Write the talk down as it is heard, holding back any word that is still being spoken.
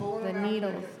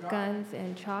Needles, Guns,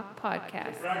 and Chalk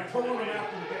podcast.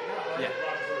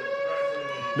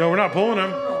 No, we're not pulling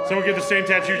them. Someone get the same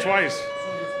tattoo twice.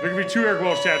 There could be 2 Eric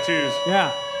Welch tattoos.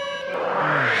 Yeah.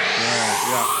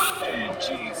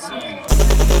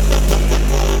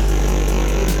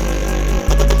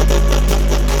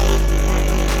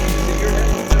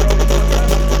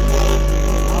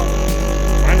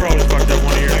 Mine were always fucked up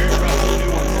one ear.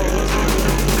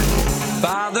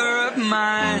 Father of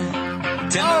mine,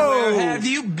 tell me where have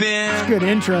you been? It's a good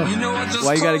intro. You know, I just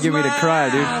Why you gotta close get me to my cry,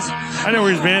 dude? eyes. I know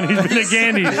where he's been. He's been at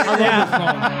Gandy's.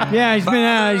 Yeah, he's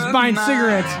buying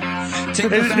cigarettes.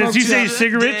 Does he say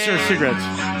cigarettes or cigarettes?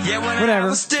 Yeah, when Whatever. I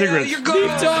was still Cigarettes. your girl.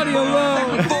 Leave Donnie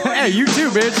alone. Hey, you too,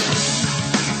 bitch.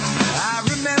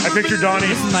 I picture Donnie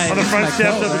on the front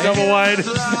steps of the double wide,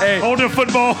 holding a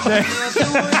football.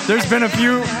 There's been a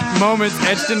few moments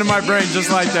etched into my brain just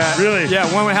like that. Really? Yeah,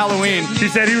 one with Halloween. He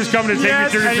said he was coming to take me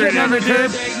trick or Sitting on the treating.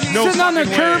 curb, No sitting on the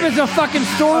fucking curb way. as a fucking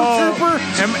stormtrooper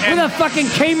and- with a fucking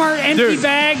Kmart empty Dude,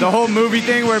 bag. the whole movie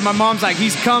thing where my mom's like,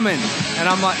 he's coming. And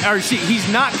I'm like, he's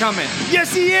not coming.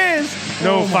 Yes, he is.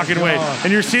 No fucking way.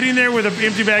 And you're sitting there with an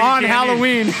empty bag On of candy.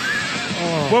 Halloween.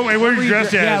 What were you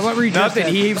dressed as? Yeah, what were you dressed Nothing.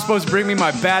 as? He was supposed to bring me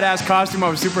my badass costume I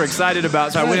was super excited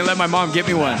about, so I wouldn't let my mom get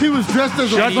me one. He was dressed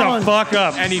as a Shut son. the fuck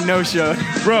up. And he no-showed.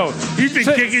 Bro, he's been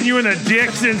kicking you in the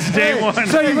dick since day one.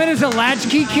 So you went as a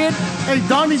latchkey kid? Hey,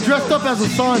 Donnie dressed up as a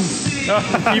son.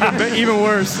 even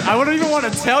worse. I wouldn't even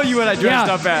want to tell you what I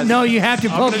dressed up as. No, you have to.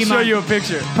 I'm going to show you Pokemon. a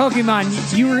picture.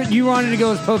 Pokemon. You wanted to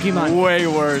go as Pokemon. Way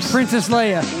worse. Princess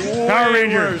Leia. Power Way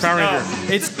Ranger. worse. Power No,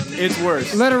 Ranger. it's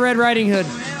worse. Little Red Riding Hood.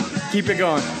 Keep it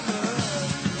going.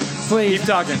 Please. Keep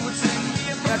talking.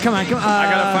 Come on. I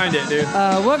gotta find it, dude.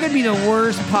 What could be the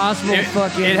worst possible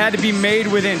fucking... It had to be made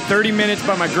within 30 minutes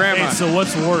by my grandma. Hey, so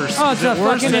what's worse? Oh, it's a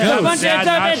worse fucking... than It's a your bunch... dad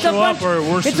not It's a show up, bunch... or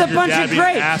worse It's a than your bunch dad of being an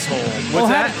grapes. asshole? What's Well,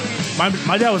 that?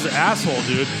 My dad was an asshole,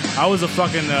 dude. I was a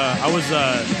fucking.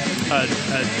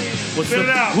 What's Spit the, it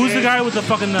out, who's the man. guy with the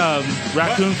fucking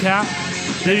raccoon cap?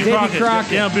 Davy Crockett.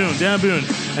 Dan Boone.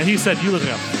 And he said, you look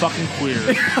like a fucking queer.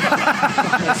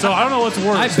 So I don't know what's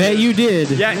worse. I bet you did.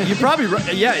 Yeah, you probably.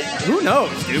 Yeah, who knows,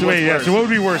 dude? So wait, What's worse? so what would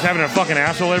be worse, having a fucking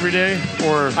asshole every day,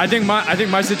 or? I think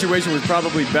my situation was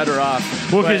probably better off.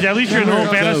 Well, because at least you're home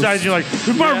fantasizing. You're like,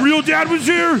 if my real dad was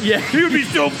here, Yeah. he would be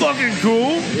so fucking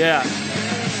cool. Yeah.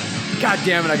 God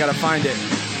damn it, I gotta find it.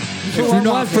 If you're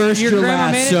not first, Your you're grandma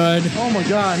last, made it? son. Oh my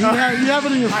God! You have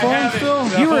it in your phone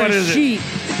still? You were What a is it? sheet.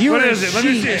 You What were is a it? Let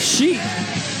me sheet. see. Sheet.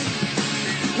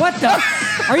 What the?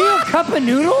 Are you a cup of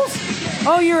noodles?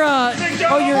 Oh, you're a...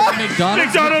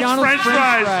 McDonald's French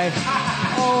fries.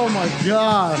 Oh my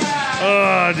God!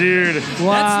 Oh, dude. Wow. That's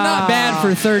not bad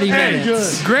for 30 Hey,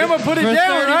 minutes. Grandma put it For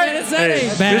down, 30 right? minutes, that Hey,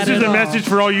 ain't bad this is at a all. message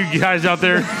for all you guys out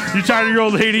there. You're tired of your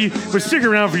old lady, but stick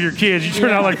around for your kids. You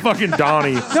turn out like fucking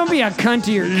Donnie. Don't be a cunt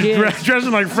to your kids. Dressing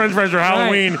like French fries for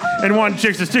Halloween and wanting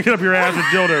chicks to stick it up your ass with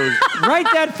dildos. Write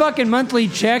that fucking monthly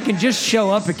check and just show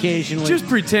up occasionally. Just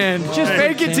pretend. Just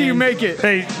fake it till you make it.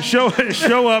 Hey, show up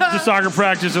to soccer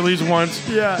practice at least once.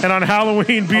 Yeah. And on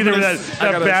Halloween, be there with gonna- that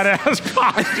I gotta- badass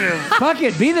costume. Fuck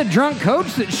it. Be the drunk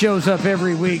coach that shows up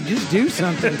every week. Just do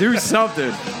something. Do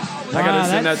something. I gotta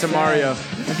send that that's to Mario.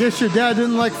 I guess your dad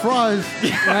didn't like fries.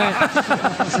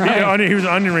 Yeah, he was an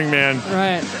onion ring man.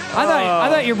 Right. I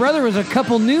thought your brother was a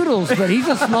couple noodles, but he's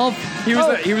a small... He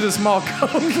was a small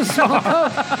coach. He's a small coach.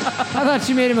 I thought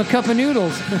you made him a cup of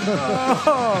noodles.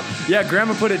 Yeah,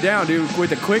 Grandma put it down, dude, with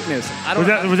the quickness.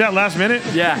 Was that last minute?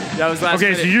 Yeah, that was last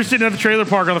Okay, minute. so you're sitting at the trailer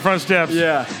park on the front steps.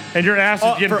 Yeah. And your ass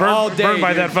is getting for all burned, day, burned by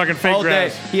dude. that fucking fake all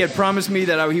grass. Day. He had promised me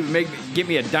that he would get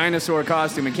me a dinosaur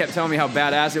costume and kept telling me how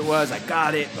badass it was. I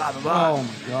got it, blah, blah, blah. Oh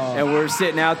my God! And we're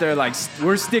sitting out there like,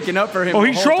 we're sticking up for him. Oh, the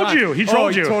he whole trolled time. you. He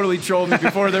trolled you. He totally trolled me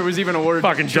before there was even a word.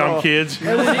 Fucking dumb troll. kids. Dude,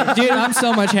 I'm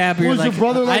so much happier. Was your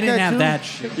brother like I didn't that have too? that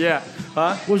shit. Yeah.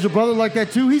 Huh? Was your brother like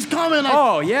that too? He's coming.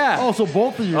 Oh, yeah. Oh, so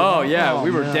both of you. Oh, yeah. Oh,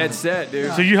 we were man. dead set,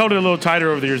 dude. So you held it a little tighter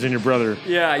over the years than your brother.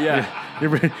 Yeah, yeah. Your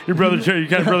brother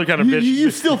kind of bitch. You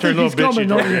still turned think a little he's coming,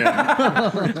 bitchy.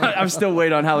 don't you? Yeah. I'm still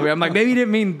waiting on Halloween. I'm like, maybe he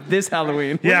didn't mean this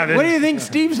Halloween. Yeah, What do you think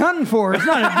Steve's hunting for? It's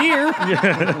not a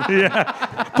deer.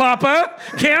 Papa,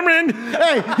 Cameron.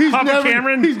 Hey, Papa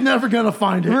Cameron. he's never gonna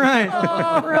find it. Right.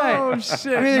 Right. Oh, shit.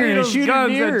 I mean, they're gonna Needles, shoot a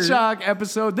Guns, deer. and Chalk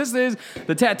episode. This is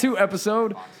the tattoo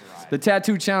episode. The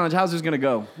tattoo challenge. How's this gonna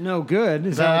go? No good.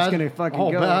 Is how it's Bad. gonna fucking Oh,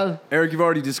 go. bad. Eric, you've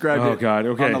already described Oh it. God.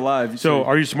 Okay. On the live. So,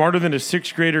 are you smarter than a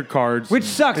sixth grader cards? Which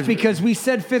sucks because we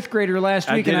said fifth grader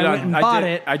last week, and I went and bought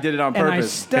it. I did it on and I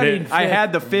purpose. studied. I fifth.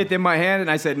 had the fifth in my hand,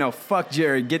 and I said, "No, fuck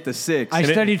Jerry, get the sixth." I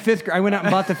studied fifth grade. I went out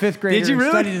and bought the fifth grader. Did you and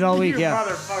really? Studied it all week.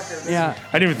 Yeah. Yeah.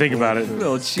 I didn't even think about it.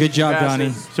 Little cheap Good job,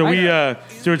 bastard. Donnie. So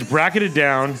so it's bracketed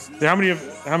down. How many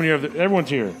of everyone's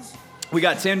here? We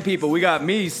got 10 people. We got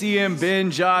me, CM,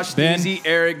 Ben, Josh, Ben. Steezy,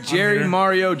 Eric, Jerry, here.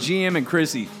 Mario, GM, and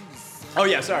Chrissy. Oh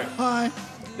yeah, sorry. Hi.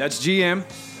 That's GM.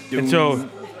 And so,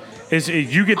 they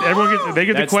get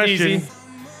the That's question,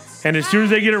 and as soon as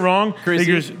they get it wrong,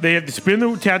 Chrissy. they have to spin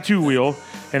the tattoo wheel,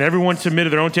 and everyone submitted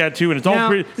their own tattoo, and it's all Now-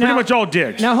 pretty now- much all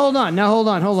dicks. Now hold on. Hold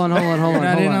on.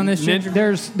 Not in on this shit?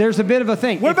 There's a bit of a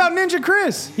thing. What about Ninja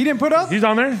Chris? He didn't put up. He's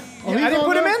on there. I didn't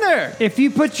put him in there. if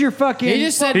you put your fucking He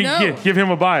just said no. Give him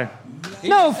a buy.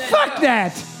 no, fuck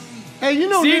that. Hey, you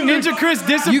know See, Ninja Chris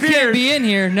disappeared. You can't be in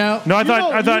here. No. No, I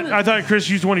know- thought Chris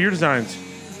used one of your designs.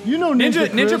 You know Ninja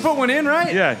Ninja Chris. put one in,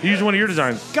 right? Yeah, he used one of your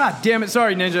designs. God damn it!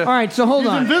 Sorry, Ninja. All right, so hold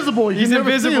He's on. invisible. You He's can never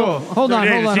see invisible. him. Hold on.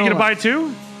 Is Hold on. he Hold gonna buy on. two?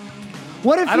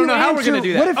 What if I don't you know how we're answer? gonna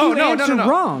do that. What if Oh, you no, answer no.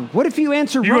 wrong? What if you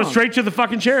answer You wrong? go straight to the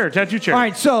fucking chair, tattoo chair. All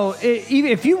right, so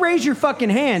if you raise your fucking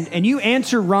hand and you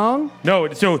answer wrong,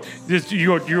 No, so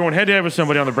you're going head to head with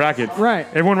somebody on the bracket. Right.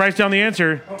 Everyone writes down the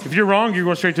answer. If you're wrong, you're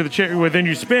going straight to the chair. Well, then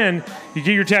you spin, you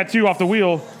get your tattoo off the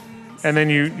wheel, and then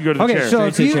you go to the okay. chair. So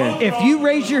Straight to the chair. if you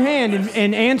raise your hand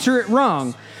and answer it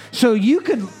wrong, so you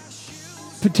could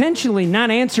potentially not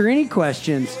answer any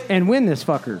questions and win this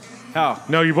fucker. How?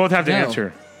 No, you both have to No.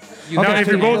 answer. You Now, have if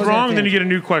to you're both answer. wrong, then you get a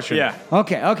new question. Yeah.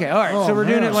 Okay. All right. so we're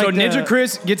doing it like So Ninja the-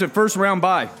 Chris gets a first round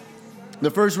bye.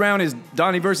 The first round is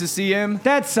Donnie versus CM.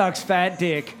 That sucks, fat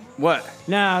dick. What?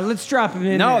 Nah, let's drop him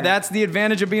in. No, there. that's the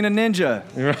advantage of being a ninja.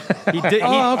 He did.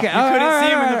 Oh, okay. You All couldn't right,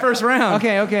 see him all in the right. first round.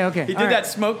 Okay. He All did right. that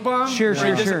smoke bomb. Sure,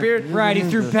 where he disappeared. Right, he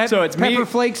threw So it's me- pepper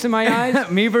flakes in my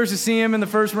eyes. Me versus CM in the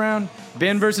first round.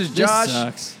 Ben versus Josh.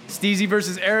 sucks. Steezy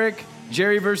versus Eric.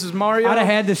 Jerry versus Mario. I'd have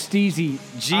had the Steezy.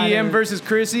 GM versus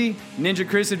Chrissy. Ninja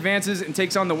Chris advances and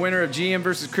takes on the winner of GM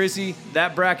versus Chrissy.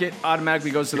 That bracket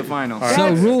automatically goes to the finals.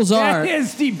 So rules are That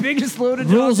is the biggest load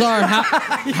of rules dog are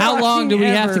how long do we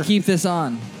have to ever. keep this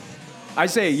on I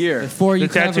say a year. before you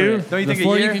The cover tattoo? it? Don't you think a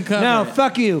Before year? you can cover No, it.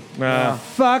 fuck you.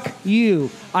 Fuck you.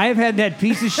 I have had that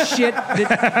piece of shit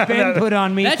that Ben put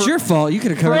on me. That's for your fault. You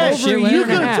could have covered for that over shit. a when year it-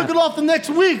 and You a could have half. took it off the next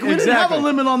week. We didn't have Exactly. a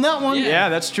limit on that one. Yeah,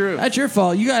 that's true. That's your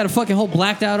fault. You got a fucking whole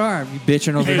blacked out arm. You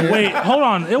bitching over Hey, here. wait, hold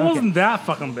on. It wasn't that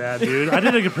fucking bad, dude. I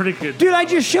did like a pretty good. Dude, I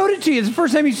just showed it to you. It's the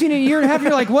first time you've seen it in a year and a half.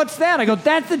 You're like, what's that? I go,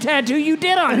 that's the tattoo you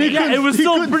did on me. Yeah, it was He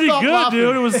still couldn't pretty stop good, laughing.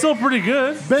 dude. It was still pretty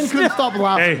good. Ben couldn't stop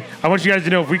laughing. Hey, I want you guys to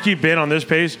know if we keep Ben on this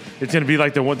pace, it's going to be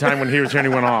like the one time when he was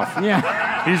turning one off.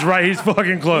 Yeah, He's right. He's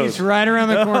fucking close. he's right around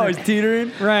the Oh, corner. he's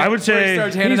teetering. Right. I would Where he say.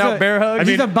 starts handing out bear hugs.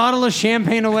 He's a bottle of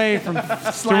champagne away from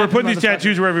So we're putting these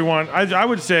tattoos wherever we want. I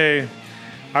would say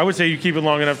you keep it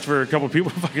long enough for a couple of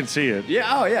people to fucking see it.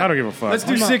 Yeah, oh yeah. I don't give a fuck. Let's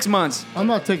do 6 months. I'm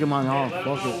not taking mine off.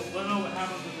 Fuck it.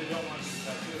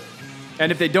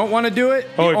 And if they don't want to do it,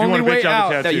 Oh, the if you only wanna bitch way out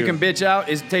the out that you tattoo. can bitch out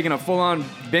is taking a full-on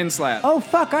bin slap. Oh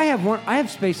fuck! I have one. I have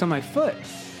space on my foot.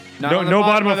 Not No- on the no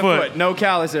bottom of the foot. No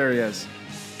callus areas.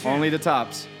 Only the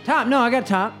tops. Top. No, I got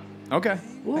top. Okay.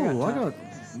 Ooh, I got.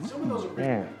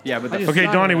 Yeah, but the just- Okay,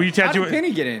 Donnie, will you how tattoo did it?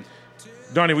 Penny get in?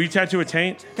 Donnie, will you tattoo a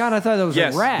taint? God, I thought that was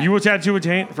Yes. a rat. You will tattoo a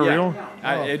taint for Yeah. real?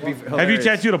 It'd be Have you hilarious.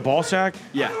 tattooed a ball sack?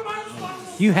 Yeah.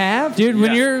 You have, Dude,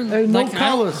 when Yeah. you're Hey, no like,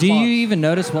 callus do you spots. even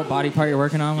notice what body part you're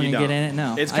working on when you, You get don't. in it?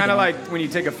 No. It's I kind of don't. like when you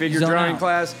take a figure Zone drawing out.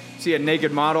 class, see a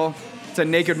naked model. It's a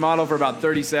naked model for about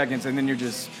 30 seconds, and then you're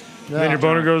just. Then your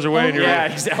boner goes away and you're Yeah,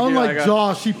 like, exactly. Unlike Like,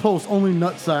 Josh, he posts only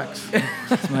nut sacks.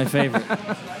 It's my favorite.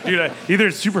 dude, either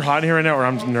it's super hot in here right now or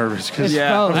I'm nervous because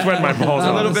Yeah. both. I'm sweating my balls A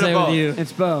off. little bit of Say both. with you.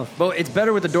 It's both. Well, it's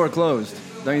better with the door closed,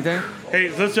 don't you think?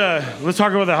 Hey, let's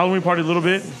talk about the Halloween party a little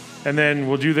bit, and then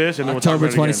we'll do this, and then October we'll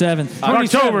talk about it again. 27th.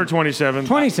 October 27th.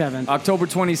 27. October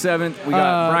 27th, we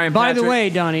got Brian By Patrick. the way,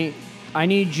 Donnie, I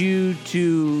need you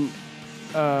to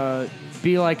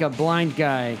be like a blind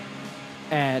guy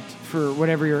for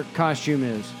whatever your costume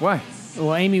is. Why?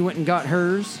 Well, Amy went and got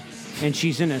hers, and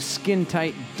she's in a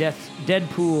skin-tight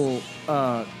Deadpool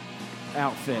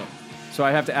outfit. So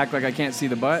I have to act like I can't see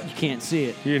the butt? You can't see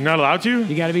it. You're not allowed to?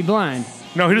 You got to be blind.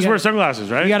 No, he just you wears sunglasses,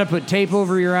 right? You got to put tape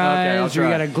over your I'll eyes, or you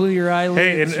try. got to glue your eyelids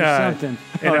Hey, and, or something.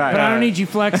 and, All right. But I don't need you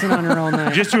flexing on her all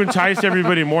night. Just to entice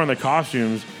everybody more in the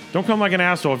costumes, don't come like an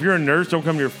asshole. If you're a nurse, don't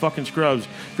come to your fucking scrubs.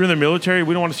 If you're in the military,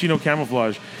 we don't want to see no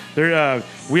camouflage.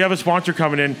 We have a sponsor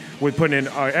coming in with putting in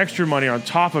extra money on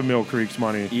top of Mill Creek's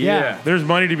money. Yeah. There's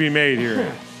money to be made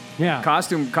here. Yeah.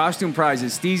 Costume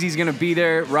prizes. Steezy's gonna be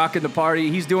there, rocking the party.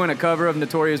 He's doing a cover of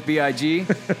Notorious B.I.G.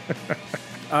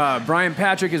 Brian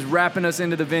Patrick is wrapping us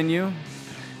into the venue.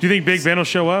 Do you think Big Ben will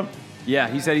show up? Yeah,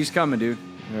 he said he's coming, dude.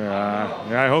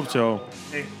 Yeah, I hope so.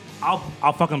 Hey,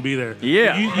 I'll fucking be there.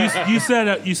 Yeah. You said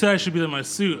I should be in my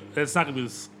suit. It's not gonna be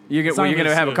this. You're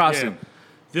gonna have a costume.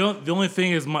 Yeah. The only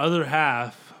thing is my other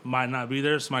half might not be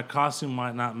there, so my costume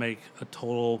might not make a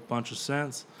total bunch of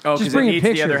sense. Oh, Just because bring it a needs the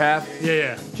picture. other half.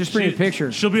 Yeah. Just bring a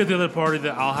picture. She'll be at the other party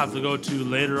that I'll have to go to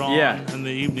later on in the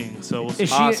evening. So we'll see.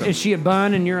 Is she a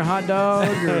bun and you're a hot dog?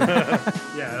 Or?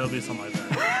 Yeah, it'll be something like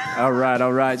that. All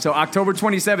right. So October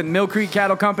 27th, Mill Creek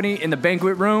Cattle Company in the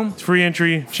banquet room. It's free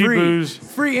entry, cheap booze.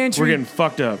 Free entry. We're getting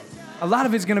fucked up. A lot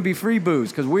of it's going to be free booze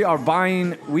because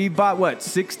we bought what,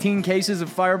 16 cases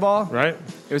of Fireball? Right?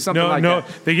 It was something like that.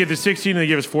 They give the 16 and they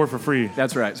give us 4 for free.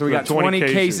 That's right. So we So got 20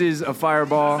 cases of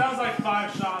Fireball Sounds like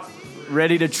 5 shots.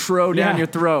 ready to throw down Yeah. your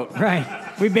throat. Right.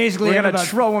 We basically We're have going to about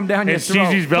throw them down your And throat.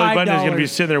 Steezy's belly button is going to be $5.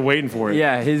 sitting there waiting for it.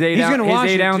 Yeah, his 8 He's gonna wash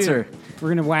his 8 it, ouncer. too. We're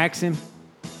gonna wax him.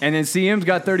 And then CM's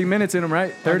got 30 minutes in him,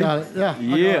 right? 30? got it. Yeah, I got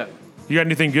Yeah. it. You got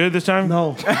anything good this time?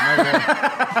 No.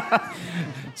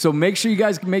 So make sure you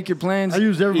guys make your plans. I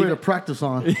use everybody to practice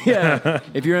on. Yeah.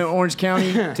 If you're in Orange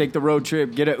County, take the road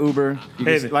trip, get an Uber. You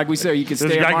Hey, can, like we said, you can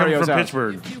There's stay a at guy coming Mario's from house.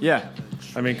 Pittsburgh. Yeah.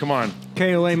 I mean, come on.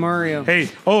 KOA Mario. Hey,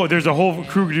 there's a whole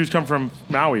crew of dudes come from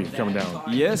Maui coming down.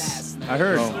 Yes, I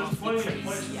heard. Coming from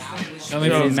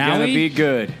It's gonna Maui? be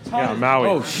good. Yeah, Maui.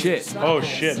 Oh shit! Oh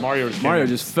shit, Mario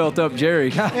just felt up Jerry.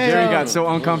 Jerry got so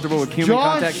uncomfortable with human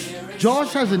contact.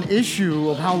 Josh has an issue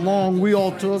of how long we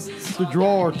all took to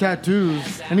draw our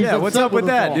tattoos. And he's Yeah, what's upset up with us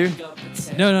that, all.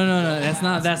 dude? No.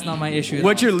 That's not my issue. at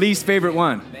What's your least favorite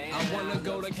one? all.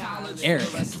 Eric?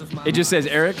 It just says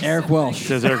Eric. Eric Welsh.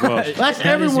 Says Eric Welsh. That's That is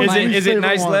everyone's my- least Is it favorite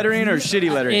nice one. lettering or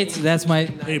shitty lettering? That's my.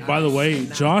 Hey, by the way,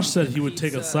 Josh said he would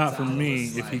take a slap from me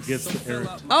if he gets the Eric.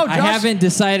 Oh, I haven't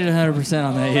decided 100%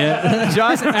 on that yet.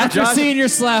 Josh, After Josh, seeing your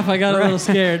slap, I got a little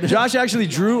scared. Josh actually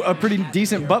drew a pretty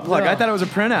decent butt plug. I thought it was a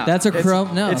printout. That's a It's-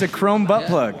 chrome- no. It's a chrome butt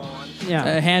plug.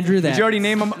 Yeah. Hand drew that. Did you already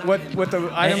name them what the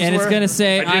items and were? it's gonna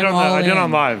say I did I'm on all I did in.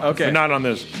 on live. Okay. But not on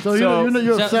this. So, So-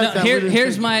 you're So, upset no, that we didn't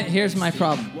here's my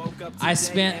problem. I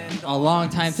spent a long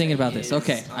time thinking about this.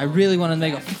 Okay, I really want to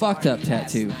make a fucked up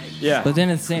tattoo. Yeah. But then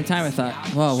at the same time, I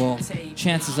thought, well,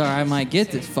 chances are I might get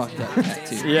this fucked up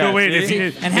tattoo. Yeah. So wait, see? And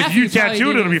if half you of you probably tattoo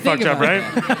it, didn't it'll be even think fucked up,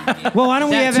 about right? Well, why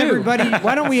don't we That have too. everybody?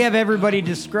 Why don't we have everybody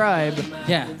describe?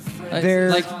 Yeah.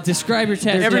 There's- Like describe your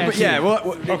tattoo. Everybody, yeah,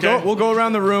 we'll go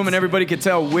around the room and everybody can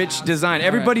tell which design.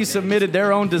 Everybody submitted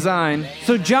their own design.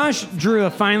 So Josh drew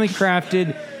a finely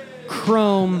crafted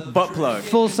chrome Butt plug.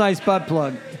 full-size butt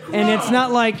plug, and it's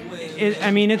not like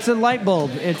it's a light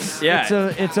bulb. It's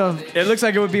a It looks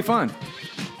like it would be fun.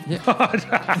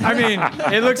 I mean,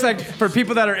 it looks like for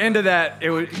people that are into that, it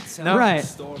would. No? right.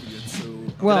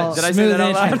 Well, Did I say that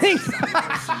out loud? I think.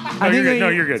 you're good. No,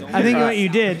 you're good. I think what you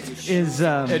did is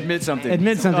Admit something.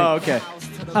 admit something. Oh, okay.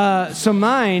 So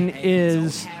mine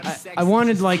is I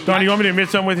wanted like Don, you want me to admit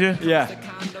something with you? Yeah.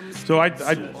 So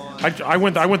I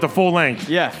went the full length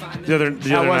Yeah. the other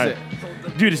How was night. it?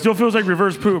 Dude, it still feels like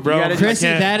reverse poop, bro. You gotta- Chrissy,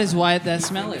 I can't- that is why that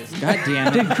smell is. God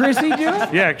damn Did it. Chrissy do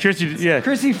it? Yeah, Chrissy. Yeah.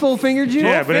 Chrissy full fingered you?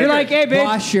 Yeah, but you're it- like, hey, babe.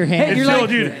 Wash your hands. Hey, It's you're still, like,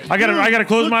 dude. I gotta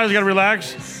close my eyes. I gotta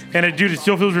relax. And it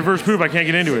still feels reverse poop. I can't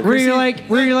get into it. where you're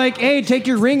like, hey, take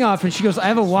your ring off, and she goes, I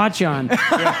have a watch on.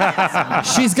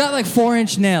 She's got like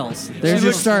 4-inch nails. There's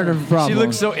your start of a problem. She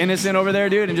looks so innocent over there,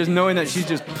 dude, and just knowing that she's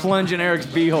just plunging Eric's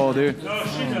beehole, dude.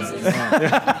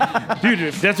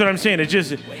 Dude, that's what I'm saying.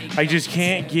 I just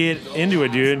can't get into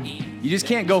it, dude. You just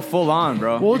can't go full on,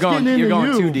 bro. Well, it's getting you're into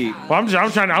going you. too deep. Well, I'm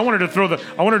trying. I wanted to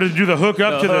do the hook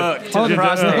up to hook the to the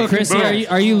prostate. Chrissy, boom.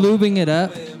 are you lubing it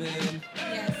up?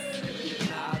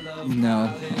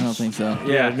 No, I don't think so.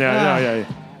 Yeah.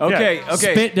 Okay.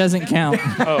 Spit doesn't count.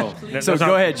 Oh, So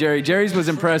go ahead, Jerry. Jerry's was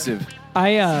impressive.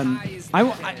 I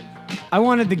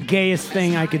wanted the gayest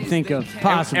thing I could think of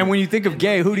possible. And when you think of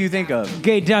gay, who do you think of?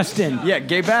 Gay Dustin. Yeah,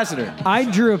 Gay Bassiter. I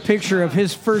drew a picture of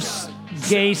his first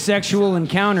gay sexual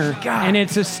encounter, and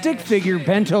it's a stick figure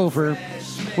bent over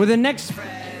with another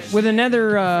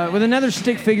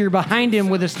stick figure behind him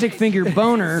with a stick figure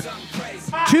boner,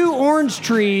 2 orange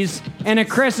trees, and a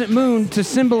crescent moon to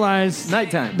symbolize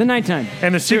Nighttime. the nighttime.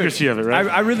 And the secrecy of it, right?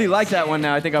 I really like that one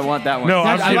now. I think I want that one. No,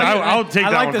 I absolutely. like, I'll take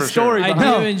I that like one the for story. sure. I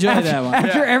behind do enjoy that one.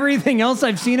 After everything else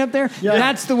I've seen up there,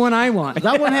 that's the one I want.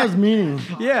 That one has meaning.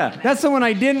 Yeah. That's the one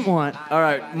I didn't want. All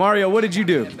right, Mario, what did you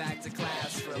do?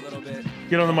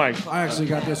 Get on the mic. I actually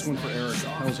got this one for Eric.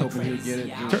 I was hoping he would get it.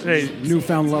 Hey.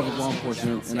 Newfound love of law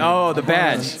enforcement. And Oh, the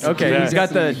badge. Okay, he's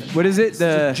got the, what is it?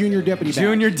 The junior deputy badge.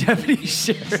 Junior deputy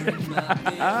sheriff.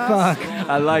 Fuck.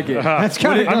 I like it. That's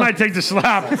kind I of. might take the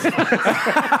slap.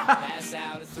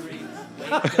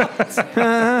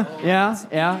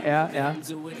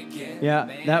 Yeah.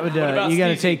 That would. You got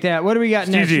to take that. What do we got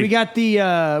next? Steezy. We got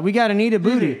the. We got Anita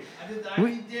Booty.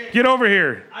 Get over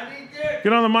here.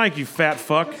 Get on the mic, you fat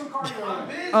fuck.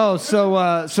 Oh, so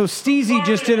Steezy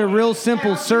just did a real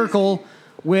simple circle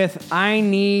with I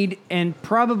need and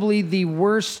probably the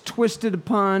worst twisted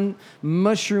upon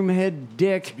mushroom head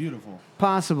dick Beautiful.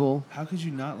 possible. How could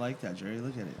you not like that, Jerry?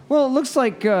 Look at it. Well, it looks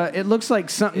like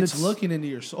something It's that's. looking into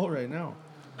your soul right now.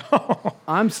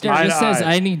 I'm It staring. just says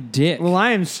I need dick. Well,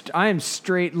 I am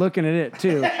straight looking at it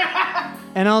too,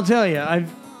 and I'll tell you,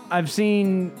 I've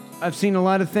seen a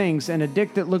lot of things, and a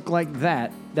dick that looked like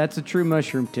that's a true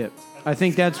mushroom tip. I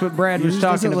think that's what Brad was Yours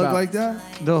talking doesn't look about like that?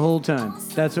 the whole time.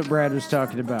 That's what Brad was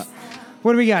talking about.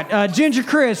 What do we got? Ginger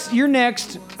Chris, you're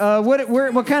next.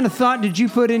 What kind of thought did you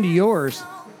put into yours?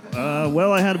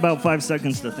 Well, I had about 5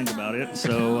 seconds to think about it.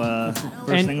 So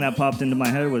first thing that popped into my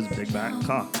head was big back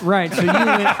cock. Right. So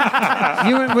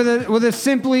you went with a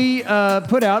simply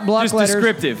put out block Just letters.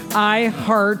 descriptive. I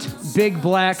heart big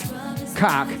black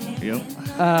cock. Yep.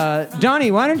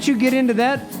 Donnie, why don't you get into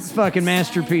that fucking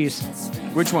masterpiece?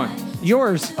 Which one?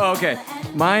 Yours. Oh, okay.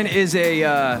 Mine is a,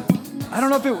 I don't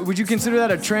know if would you consider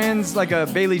that a trans, like a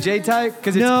Bailey J type?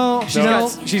 Because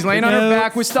she's laying on her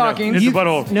back with stockings. It's a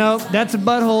butthole. No, that's a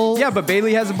butthole. Yeah, but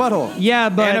Bailey has a butthole. Yeah,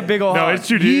 but And a big old No, hog. it's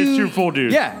two dudes. It's two full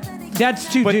dudes. Yeah.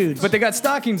 That's two dudes. But they got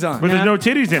stockings on. But there's no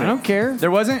titties in I it. don't care.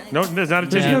 There wasn't? No, there's not a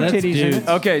There's titty. no that's titties in dudes. it.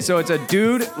 Okay, so it's a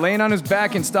dude laying on his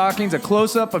back in stockings, a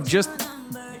close-up of just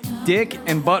dick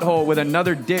and butthole with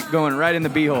another dick going right in the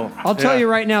beehole. I'll tell Yeah. you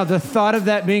right now, the thought of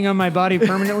that being on my body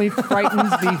permanently frightens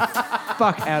the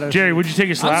fuck out of Jerry, me. would you take a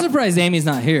I'm slap? surprised Amy's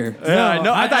not here. Yeah, I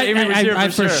know. I thought Amy was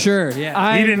here for sure.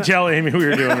 Yeah. He didn't tell Amy we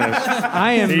were doing this.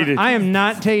 I He did. am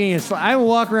not taking a slap. I will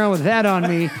walk around with that on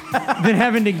me than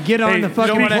having to get on Hey, the you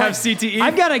fucking don't wanna plane. have CTE?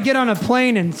 I've got to get on a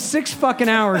plane in 6 fucking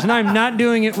hours, and I'm not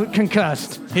doing it with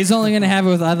concussed. He's only going to have it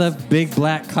with other big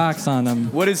black cocks on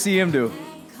them. What did CM do?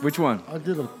 Which one? I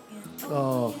did a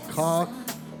cock.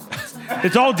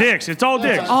 It's all dicks. It's all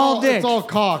dicks. All dick. It's all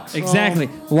cocks. Exactly.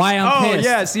 Why I'm Oh, pissed.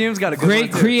 yeah, CM's got a good Great one,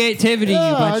 too. creativity, Yeah,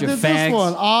 you I bunch did of this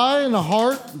one. fags. Eye and a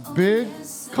heart, big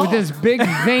cock. With this big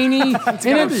veiny,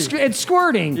 and it's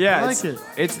squirting. Yeah, I like it's, it.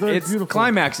 it's Very it's beautiful.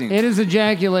 climaxing. It is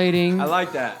ejaculating. I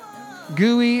like that.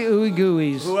 Gooey, ooey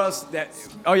gooeys. Who else?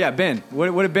 Oh yeah, Ben.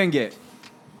 What did Ben get?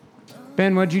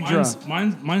 Ben, what'd you draw?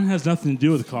 Mine has nothing to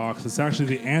do with cocks. It's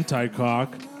actually the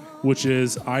anti-cock, which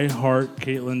is I heart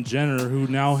Caitlyn Jenner, who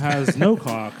now has no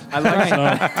cock. I like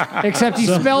So, Except he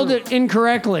spelled it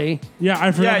incorrectly. yeah,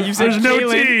 I forgot. Yeah, you said There's no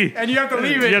Caitlyn, T. and you have to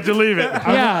leave You it. have to leave it.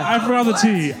 Yeah. I forgot the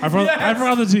T. I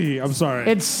forgot the T. I'm sorry.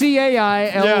 It's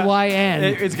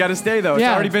CAILYN. It's got to stay though. It's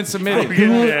Yeah. already been submitted.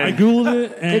 I Googled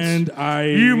it and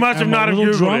You must have am not a have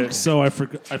little Googled drunk, it. so I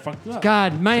fucked it up.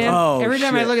 God, man. Oh, Every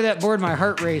time I shit. look at that board, my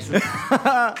heart races.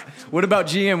 What about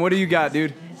GM? What do you got,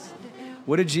 dude?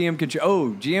 What did GM control? Oh,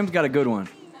 GM's got a good one.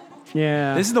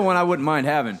 Yeah. This is the one I wouldn't mind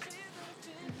having.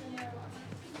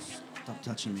 Stop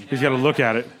touching me. He's got to look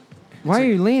at it. Why are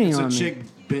you leaning It's on a me? chick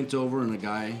bent over and a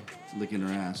guy licking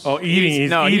her ass. Oh, eating.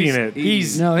 He's eating it.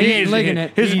 He's No, he ain't licking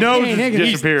it. His He nose ain't has licking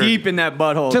it. disappeared. deep in that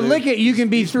butthole. To dude. lick it, you can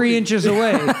be 3 inches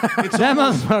away. That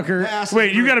motherfucker. Ass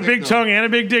Wait, is you got a very big thick, tongue and a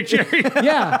big dick, Jerry?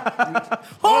 Yeah.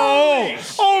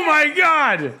 Oh my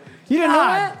God. You didn't know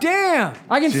that? Damn.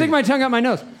 I can stick my tongue out my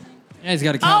nose. Yeah, he's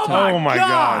got a cock top. Oh my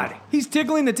God. He's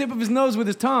tickling the tip of his nose with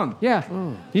his tongue. Yeah.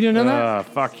 You didn't know that?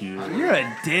 Fuck you. You're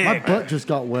a dick. My butt just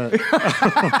got wet. I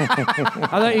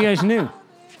thought you guys knew.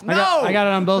 I got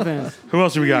it on both ends. Who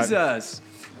else do we got? Jesus.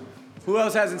 Who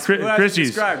else hasn't, Chris- who hasn't Chrissy's.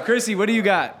 described? Chrissy, what do you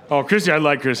got? Oh, Chrissy, I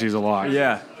like Chrissy's a lot.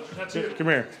 Yeah. Come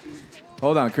here.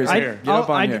 Hold on, Chrissy. I'd- Get up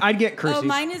on here. I'd get Oh, Chrissy.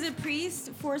 mine is a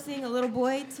priest forcing a little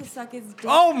boy to suck his dick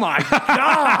Oh my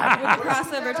God. with a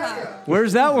crossover top.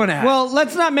 Where's that one at? Well,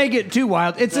 let's not make it too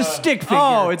wild. It's a stick figure.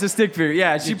 Oh, it's a stick figure.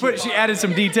 Yeah, she added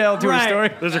some detail to her Right. story.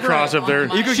 There's a cross up there.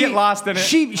 You could get lost in it.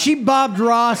 She Bobbed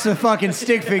Ross a fucking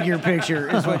stick figure picture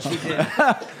is what she did.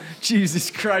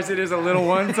 Jesus Christ, it is a little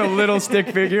one. It's a little stick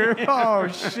figure. Oh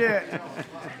shit.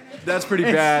 That's pretty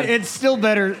bad. It's still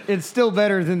better. It's still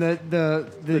better than the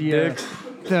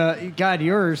God,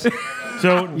 yours.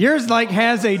 So Yours like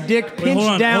has a dick pinched hold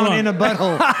on, down hold on. in a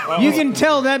butthole. You can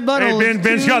tell that butthole Hey, Ben- is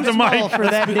Ben's too got the small mic. for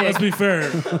that Let's dick. be fair.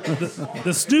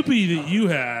 The Snoopy that you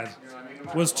had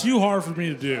was too hard for me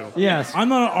to do. Yes. I'm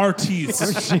not an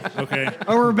artiste. Okay.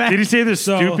 Oh, we're back. Did he say the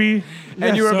Stoopy?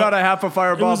 And you were So, about a half a It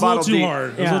Fireball was a little bottle too deep.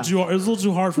 hard. Yeah. It was a little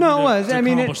too hard for No, me it was. to I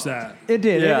mean, accomplish that. It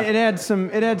did. Yeah. It had some.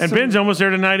 It had And some. Ben's almost there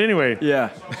tonight anyway. Yeah.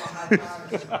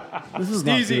 This is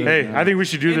not Easy. good. Hey, I think we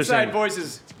should do this Inside thing.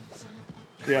 voices.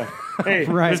 Yeah. Hey,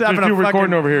 Right. let's Having do a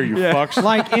recording fucking- over here, you Yeah. fucks.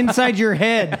 like inside your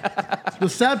head. The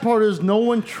sad part is no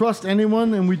one trusts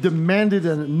anyone, and we demanded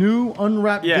a new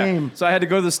unwrapped Yeah. game. So I had to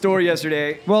go to the store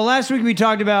yesterday. Well, last week we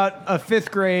talked about a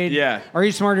 5th grade. Yeah. Are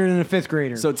you smarter than a 5th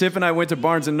grader? So Tiff and I went to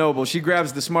Barnes & Noble. She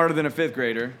grabs the smarter than a 5th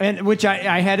grader. and which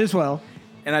I had as well.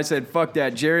 And I said, fuck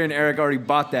that. Jerry and Eric already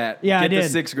bought that. Yeah, I Get did. the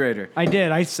 6th grader. I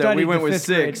did. I So studied we went the with 5th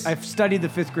grade. 6. I've studied the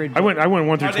 5th grade. I went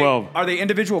 1 through 12. Are they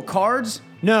individual cards?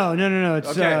 No. It's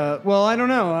Okay. well, I don't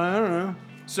know.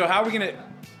 So how are we going to...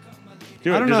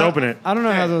 Do I it. don't Just know. open it. I don't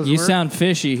know how those You work. sound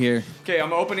fishy here. Okay,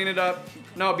 I'm opening it up.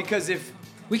 No, because if...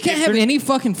 We can't have any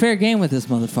fucking fair game with this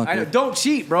motherfucker. Don't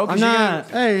cheat, bro. 'cause I'm you're not.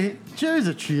 Hey, Jerry's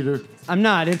a cheater. I'm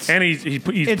not. It's And he's it's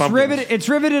pumpkins. riveted. It's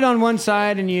riveted on one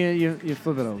side, and you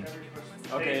flip it over.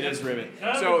 Okay, it is rivet.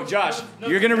 So, Josh,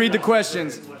 you're going to read the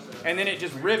questions, and then it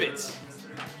just rivets.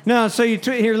 No, so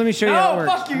here. Let me show you how it Oh,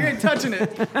 works. fuck you. You ain't touching it.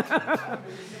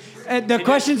 The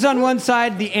questions on one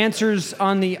side, the answers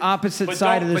on the opposite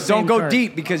side of the same don't go card.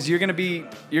 deep because you're gonna be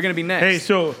next. Hey,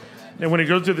 so and when it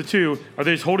goes to the 2, are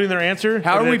they just holding their answer?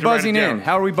 How or are do they we have to write it buzzing down? in?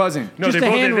 How are we buzzing? No, Just they a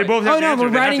both, hand they both have Oh to no, answer. we're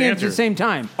They have writing to it at answer. the same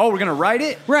time. Oh, we're gonna write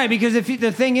it. Right, because the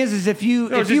thing is if you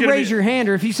No, it's just gonna raise be- your hand,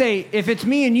 or if you say if it's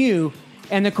me and you,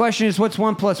 and the question is what's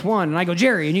 1 + 1, and I go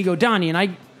Jerry, and you go Donnie,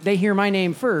 and they hear my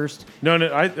name first. No,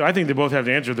 I think they both have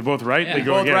to answer. They're both right. Yeah. They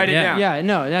go Both again. write it down. Yeah,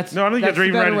 no, that's No, I don't think you have to that's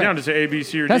even the write better it way. down to say A, B,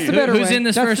 C, or That's D. the better Who's way. in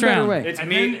this That's first the better round? way. It's And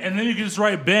me. then you can just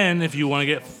write Ben if you want to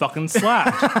get fucking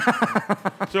slapped.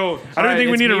 So I don't right, think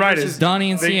we it's need to me write versus it.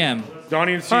 Donnie and They- CM.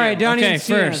 Donnie and CM. All right, Donnie Okay, and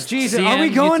CM. first, Jesus, CM, are we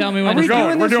you going? tell me when Are to we start.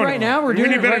 doing We're this doing right it. now? We're We doing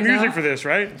need it better right music now? for this,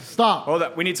 right? Stop. Hold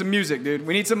up. We need some music, dude.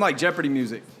 We need some like Jeopardy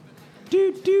music.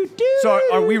 Do, do, do. So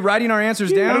are we writing our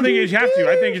answers down? I don't think you have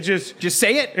to. I think it's just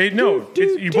say it. Hey, no,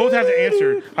 you both have to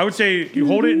answer. I would say you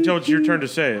hold it until it's your turn to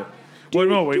say it. Well,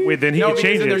 no, wait. Then he No, can because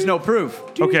change then it. there's no proof.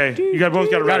 Okay, you both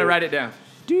got to Gotta write write it down.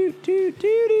 Do, do, do,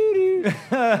 do, do.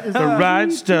 the right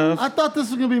stuff. I thought this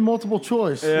was gonna be multiple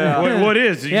choice. What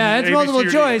is? Yeah, it's ABC multiple or D?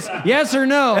 choice. Yes or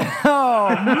no? Oh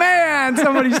man,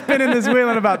 somebody's spinning this wheel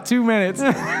in about 2 minutes.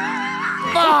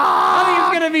 I think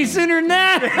it's gonna be sooner than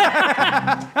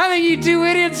that. I think you two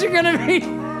idiots are gonna be.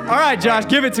 All right, Josh,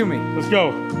 give it to me. Let's go.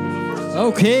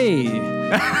 Okay.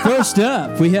 First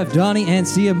up, we have Donnie and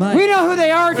Sia Mike. We know who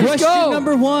they are. Just Question go.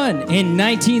 number 1. In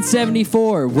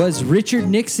 1974, was Richard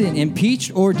Nixon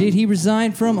impeached or did he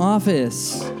resign from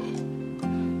office?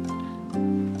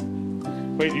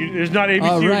 Wait, there's not ABC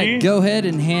All or D? right, go ahead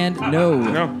and hand no.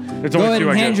 No, it's Go only ahead two,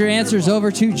 and I hand guess. your answers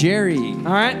over to Jerry. All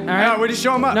right. No, we just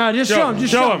show them up. No, just show him.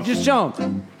 Just show him. Just show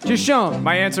him. Just show him.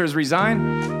 My answer is resign.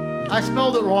 I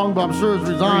spelled it wrong, but I'm sure it's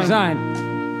resign. Resign.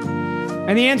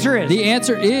 And the answer is. The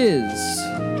answer is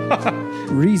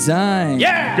resign.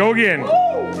 Yeah. Go again.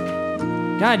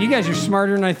 God, you guys are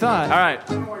smarter than I thought. All right.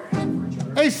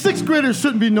 Hey, 6th graders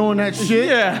shouldn't be knowing that shit.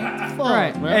 Yeah. Fuck, All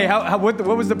right. man. Hey,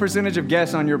 what was the percentage of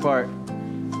guess on your part?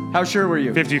 How sure were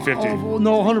you? 50-50. Oh,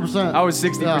 no, 100%. I was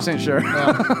 60% sure.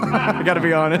 I gotta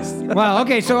be honest. Wow.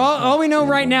 Okay. So all we know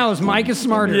right now is Mike is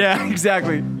smarter. Yeah,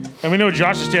 exactly. And we know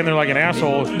Josh is standing there like an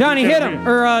asshole. Donnie, hit him.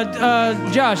 Or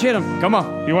Josh, hit him. Come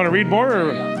on. You want to read more?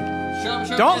 Or?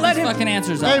 Don't let him. Fucking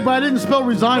answers Hey, up. but I didn't spell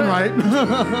resign right.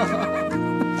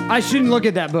 I shouldn't look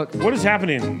at that book. What is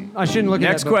happening? I shouldn't look at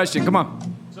Next that book. question. Come on.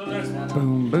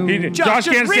 Josh just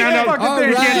can't read sound the out. fucking All thing.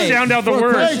 He can't right. sound out the For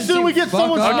words. Hey, shouldn't we get Fuck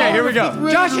someone? off. Okay, here we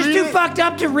go. Josh is too fucked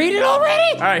up to read it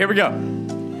already? All right, here we go.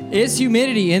 Is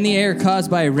humidity in the air caused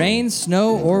by rain,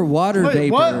 snow, or water Wait,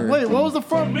 vapor? what? Wait, what was the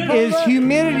front? part of Is that?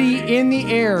 humidity in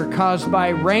the air caused by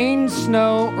rain,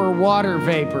 snow, or water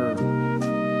vapor?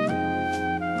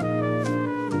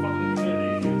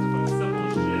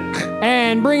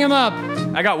 And bring him up.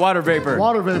 I got water vapor.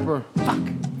 Water vapor.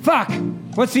 Fuck.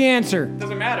 What's the answer?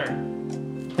 Doesn't matter.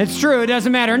 It's true. It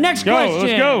doesn't matter. Next Go, question.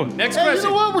 let's go. Next Hey, you question.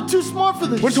 know what? We're too smart for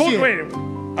this What's shit. wait,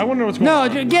 I want to know what's going No,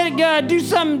 on. get it. Do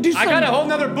some. I got a whole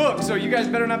nother book, so you guys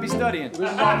better not be studying. This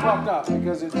is all fucked up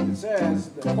because it says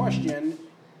the question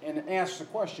and it asks the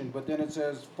question, but then it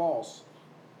says false.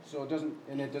 So it doesn't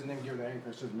even give the answer.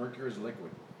 It says mercury is liquid.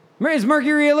 Is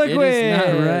mercury a It liquid? is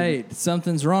not right.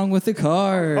 Something's wrong with the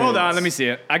card. Hold on, let me see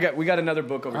it. We got another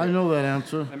book over I here. know that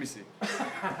answer. Let me see.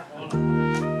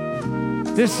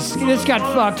 This got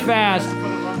fucked fast.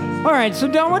 All right, so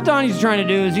what Donnie's trying to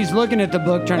do is he's looking at the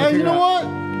book, trying to Hey, figure you know out.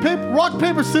 what? rock,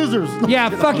 paper, scissors. Yeah,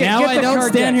 fuck it. Now Get I the don't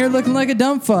card stand deck. here looking like a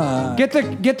dumb fuck. Get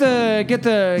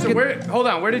the. So hold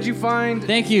on, where did you find?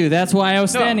 Thank you. That's why I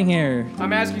was standing here.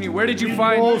 I'm asking you, where did you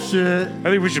find? Bullshit. I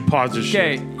think we should pause this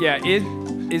shit. Okay, yeah.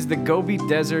 Is the Gobi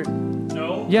Desert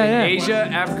Yeah. Asia,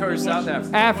 Africa, or South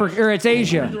Africa? Africa, or it's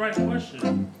Asia. The right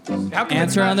question. How can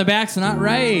Answer it's on the back's not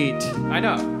right. I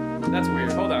know. That's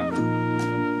weird. Hold on.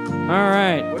 All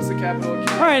right. What's the capital of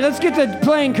All right, let's get the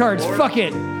playing cards. Fuck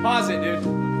it. Pause it,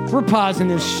 dude. We're pausing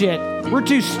this shit. We're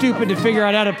too stupid to figure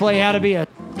out how to play how to be a.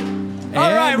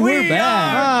 All right, we're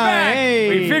back. Hey.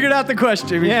 We figured out the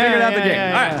question. We figured out the game.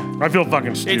 All right. I feel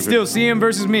fucking stupid. It's still CM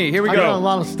versus me. Here we I got a go.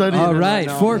 lot of studying. All in right,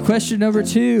 now. for question number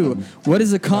 2. What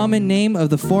is the common name of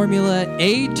the formula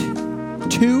 8,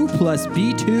 2 plus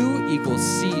B2 equals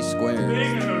C squared?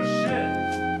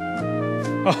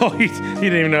 Oh, he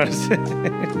didn't even notice.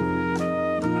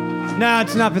 No,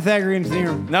 it's not Pythagorean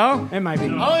theorem. No? It might be.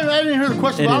 I didn't hear the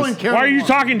question. It But I don't is. even care. Why are you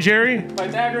talking, Jerry?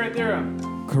 Pythagorean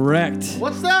theorem. Correct.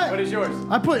 What's that? What is yours?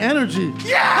 I put energy.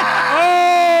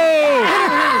 Oh!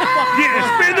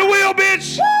 Yeah, spin the wheel,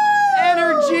 bitch!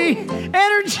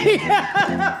 Energy.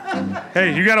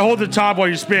 Hey, you gotta hold the top while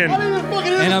you spin. I didn't even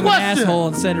fucking hear And the I'm an question. asshole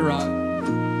and said it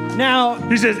wrong. Now,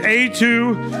 He says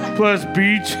A2 plus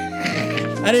B2.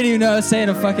 I didn't even know I was saying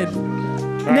a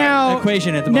fucking now,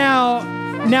 equation at the moment.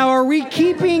 Now, are we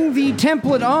keeping the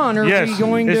template on, or Yes, are we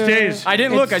going it to? stays. I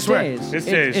didn't look, I swear. stays. It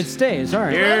stays. It stays. All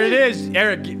right. Here it is.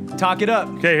 Eric, talk it up.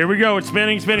 Okay, here we go. It's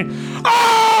spinning.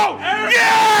 Oh!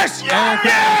 Yes! Eric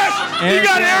Yes! Welsh. You Eric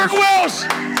got Eric Welsh!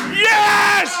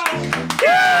 Yes!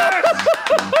 Yes!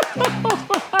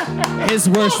 His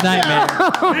worst nightmare.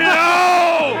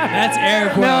 No! That's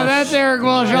Eric Welsh. No, that's Eric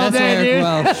Welsh all That's day, Eric dude.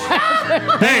 Welsh.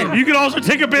 Hey, you can also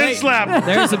take a bench slap.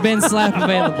 There's a bin slap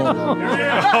available.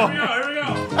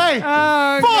 Hey,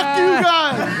 fuck you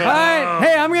guys. All right.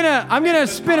 Hey, I'm gonna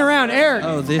spin around, Eric.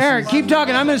 Oh, this Eric, keep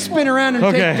talking. I'm gonna spin around and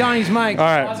Okay. take Donnie's mic. All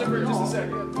right.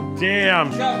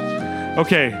 Damn.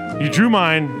 Okay, you drew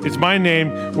mine. It's my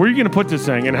name. Where are you gonna put this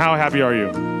thing, and how happy are you?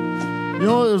 You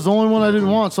know, it was the only one I didn't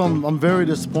want, so I'm very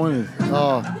disappointed.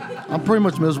 I'm pretty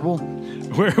much miserable.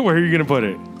 Where are you gonna put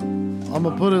it? I'm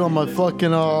gonna put it on my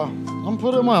fucking. I'm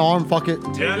put it on my arm. Fuck it.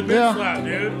 Yeah. slap,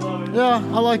 dude. Yeah,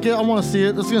 I like it. I want to see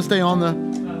it. It's gonna stay on there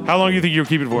How long do you think you'll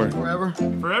keep it for? forever.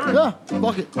 Forever? Yeah.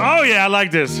 Fuck it. Oh yeah, I like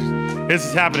this. This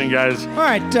is happening, guys. All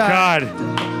right, God.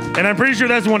 And I'm pretty sure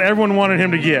that's the one everyone wanted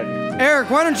him to get. Eric,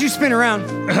 why don't you spin around?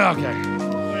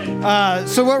 Okay.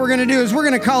 So what we're gonna do is we're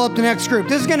gonna call up the next group.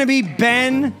 This is gonna be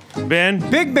Ben. Ben.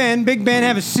 Big Ben. Big Ben,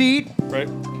 have a seat. Right.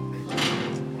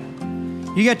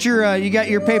 You got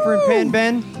your paper and pen,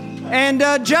 Ben. And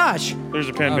Josh, There's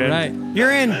a pen, All Ben. right.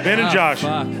 you're in. Ben and Oh, Josh.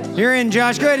 fuck. You're in,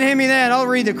 Josh. Go ahead and hand me that. I'll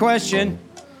read the question.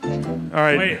 All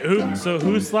right. Wait,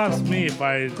 who slaps me if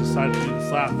I decide to do the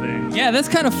slap thing? Yeah, that's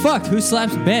kind of fucked. Who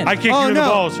slaps Ben? I kick you Oh in the no,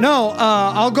 balls. no.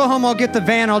 I'll go home. I'll get the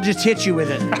van. I'll just hit you with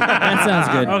it. That sounds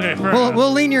good. Okay, fair enough.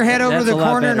 We'll lean your head over That's the a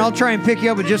lot corner, and better. I'll try and pick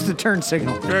you up with just the turn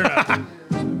signal. Fair enough.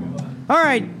 All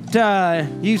right,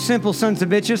 you simple sons of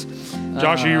bitches.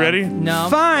 Josh, are you ready? No.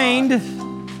 Find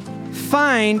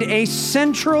a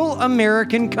Central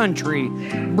American country: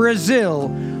 Brazil,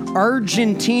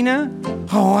 Argentina,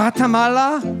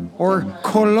 Guatemala, or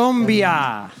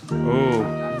Colombia. Oh.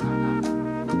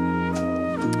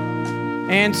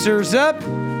 Answers up.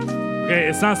 Okay,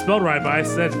 it's not spelled right, but I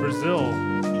said Brazil.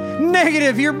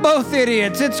 Negative. You're both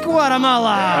idiots. It's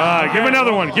Guatemala. Give him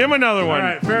another one. Give him another one. All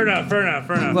right, fair enough. Glad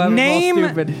we're both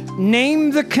stupid.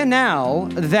 Name the canal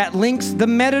that links the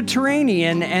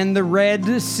Mediterranean and the Red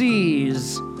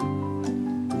Seas.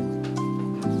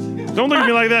 Don't look at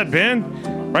me like that,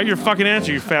 Ben. Write your fucking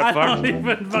answer, you fat I fuck. don't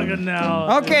even fucking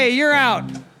know. Okay, you're out.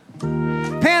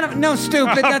 Panama. No,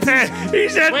 stupid. That's He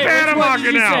said Panama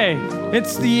Canal.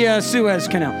 It's the Suez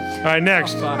Canal. All right,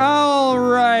 next. All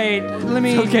right, let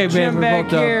me It's okay, babe, jump we're back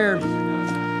both done. here.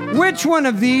 Which one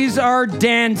of these are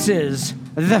dances?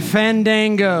 The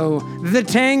fandango, the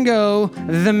tango,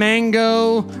 the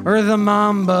mango, or the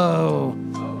mambo?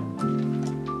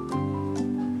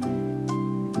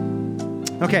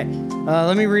 Okay,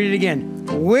 let me read it again.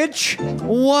 Which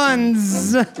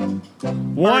ones are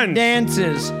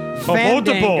dances? multiple.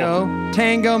 Fandango,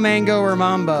 tango, mango, or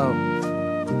mambo?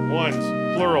 Ones.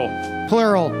 Plural.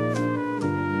 Plural.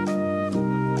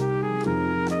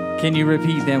 Can you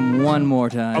repeat them one more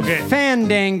time? Okay.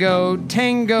 Fandango,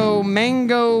 tango,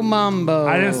 mango, mambo.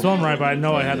 I didn't spell them right, but I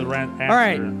know I had the right answer. All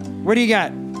right. What do you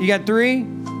got? You got 3?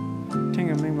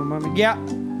 Tango, mango, mambo. Yeah.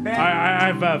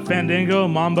 I have Fandango,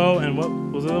 Mambo, and what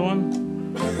was the other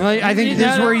one? Well, I think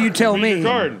this is where you tell me.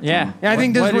 Card. Yeah. Yeah, I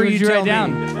think this is What where did you write tell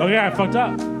down? me. Oh yeah, I fucked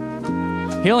up.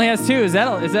 He only has 2. Is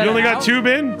that You only got out? 2,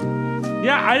 Ben?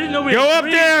 Yeah, I didn't know we had Go up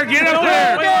 3. there. Get up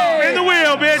there. Spin the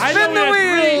wheel, bitch. Spin the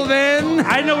wheel, Ben.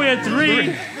 I know we had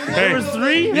 3. There was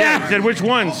 3? Yeah. Said which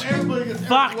ones?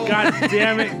 Fuck. God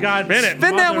damn it. God. Spin it.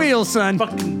 Spin that wheel, son.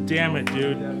 Fucking damn it,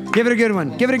 dude. Give it a good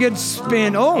one. Give it a good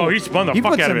spin. Oh, he spun the he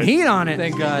fuck put out some of it. heat on it.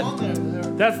 Thank God.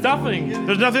 That's nothing.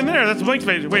 There's nothing there. That's a blank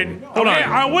space. Wait, hold Okay,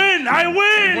 on. I win. I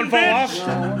win. One fall bitch.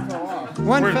 off.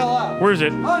 One fell out. Where's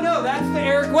it? Oh no, that's the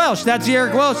Eric Welsh. That's the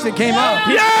Eric Welsh that came up.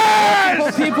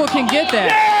 Yes! People can get that.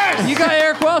 Yes! You got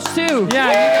Eric Welsh too. Yeah,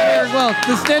 you got Eric Welsh.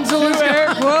 The stencil is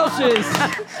Eric Welsh's.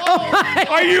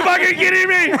 Are you fucking kidding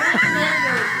me?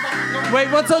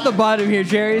 Wait, what's on the bottom here,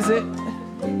 Jerry? Is it?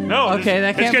 No. Okay,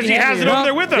 that It's can't because be he has heavier. it over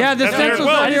there with him. Yeah, the That's Eric stencil's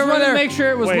Welsh. right I here just over wanted to there. make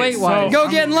sure it was Wait, weight-wise. Go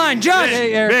get in line, Josh.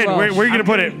 Hey, Eric Ben, Welsh. where are you gonna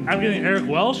put it? I'm getting Eric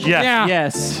Welsh? Yeah.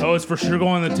 Yes. Oh, it's for sure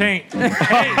going in the tank.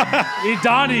 Hey,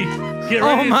 Donnie, get ready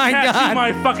Oh my to tattoo God.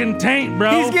 my fucking taint,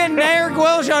 bro. He's getting Eric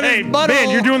Welsh on Hey, his butthole. Ben,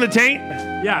 you're doing the taint?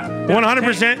 Yeah.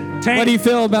 100%. Tank. What do you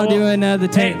feel about doing the Hey,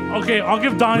 tank? okay, I'll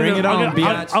give Donnie Bring it on,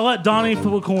 biatch. I'll let Donnie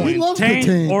flip a coin. He loves the Tank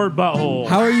tank. or butthole.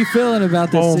 How are you feeling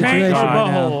about this Oh my situation Tank or God.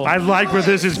 right now? butthole. I like where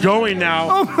this is going now.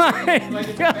 Oh my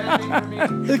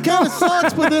God. It kind of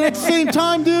sucks, but then at the same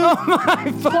time, dude,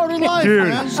 it's part of life, Dude.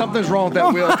 man. Something's wrong with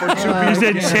that wheel for two You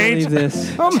said I can't believe taint, this.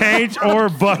 taint or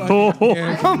butthole.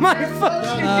 Oh my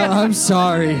fucking I'm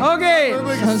sorry. Okay.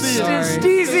 I'm sorry.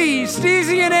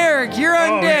 Steezy and Eric, you're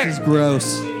on deck. This is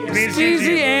gross.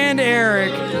 Steezy and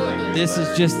Eric. This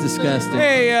is just disgusting.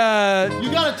 Hey,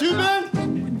 You got it too, Ben?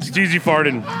 Steezy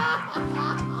farting.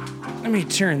 let me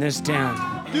turn this down.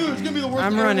 Dude, it's gonna be the worst.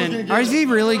 I'm thing running. anyone's gonna Is get. he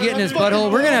really getting his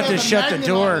butthole? We're gonna have to shut the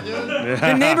door.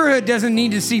 The neighborhood doesn't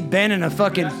need to see Ben and a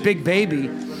fucking big baby.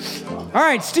 All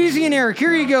right, Steezy and Eric,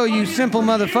 here you go, you simple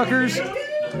motherfuckers.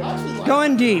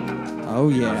 Going deep. Oh,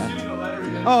 yeah.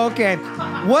 Oh, okay.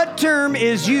 What term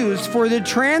is used for the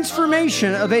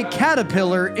transformation of a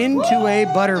caterpillar into a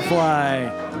butterfly?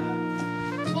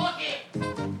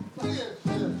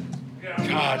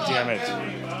 God damn it.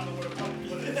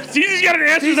 Steezy's got an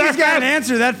answer Steezy's that got an fast.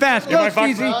 answer that fast. Am Go, I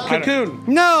fucked? Steezy. I don't- Cocoon.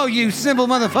 No, you simple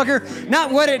motherfucker.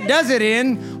 Not what it does it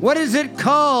in. What is it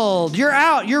called? You're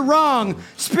out. You're wrong.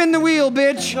 Spin the wheel,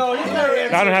 bitch. No, you got an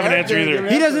answer. I don't have an answer either.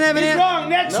 He doesn't have an He's answer. wrong.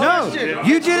 Next No, question.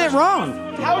 you did it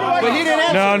wrong. How do I? But he didn't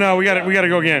answer. No, we gotta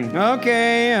go again.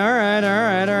 Okay. All right.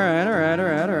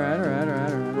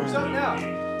 Who's up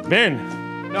now?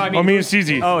 Ben. No, I Me and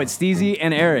Steezy. Oh, it's Steezy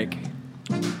and Eric.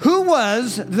 Who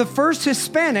was the first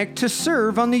Hispanic to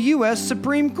serve on the U.S.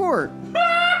 Supreme Court?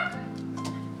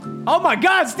 Oh my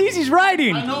God, Steezy's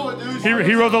writing. I know it, dude.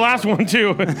 He wrote the last one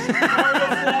too.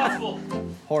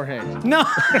 Jorge. No.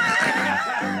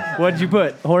 What'd you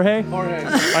put? Jorge?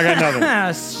 I got nothing.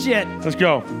 Ah, shit. Let's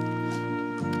go.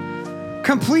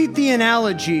 Complete the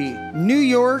analogy. New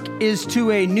York is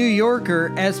to a New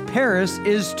Yorker as Paris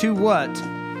is to what?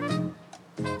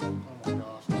 Come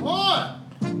on.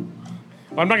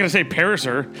 I'm not gonna say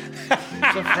Pariser. So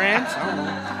France?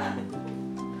 I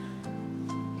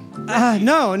don't know.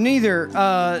 No, neither.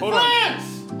 France.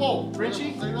 Oh,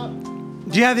 Frenchie.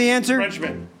 Do you have the answer?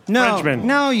 Frenchman. No. Frenchman.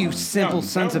 No, you simple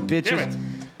sons of bitches. Damn it.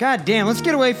 God damn, let's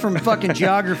get away from fucking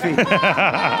geography.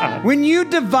 When you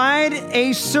divide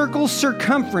a circle's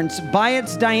circumference by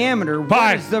its diameter,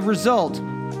 what is the result?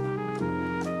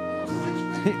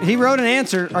 He wrote an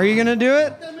answer. Are you going to do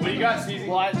it? What do you got, Steezy?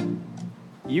 What?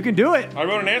 You can do it. I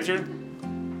wrote an answer. In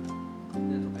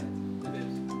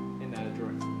the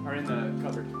drawer. Or in the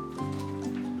cupboard.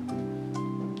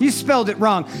 You spelled it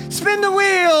wrong. Spin the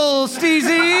wheel,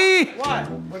 Steezy. What?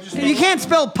 You can't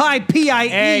spell pie, P-I-E.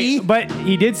 Hey, but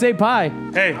he did say pie.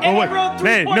 Hey, oh, what?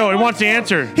 Man, no, it wants the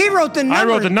answer. He wrote the number. I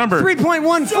wrote the number.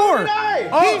 3.14. So did I.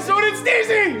 Oh, so did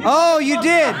Steezy. Oh, you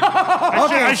did.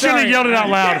 I should have yelled it out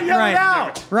loud. Yell Right. it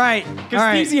out. Right. Because All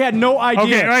right. Steezy had no idea.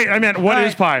 Okay, right. I meant what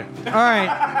is pie? All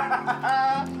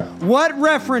right. What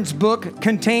reference book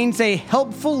contains a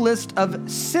helpful list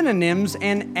of synonyms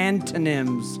and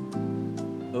antonyms?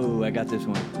 Oh, I got this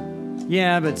one.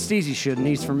 Yeah, but Steezy shouldn't.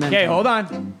 He's from mental. Okay, hold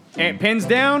on. Hey, pins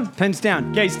down. Pens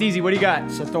down. Okay, Steezy, what do you got?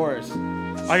 Sathoris.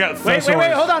 I got Wait,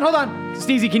 thesaurus. hold on.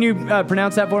 Steezy, can you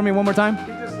pronounce that for me one more time?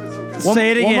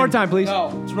 Say it again. One more time, please. No,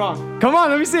 it's wrong. Come on,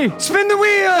 let me see. Spin the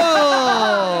wheel.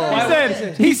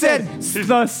 He said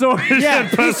thesaurus. Yeah,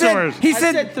 thesaurus. he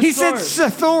said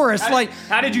Sathoris. Like,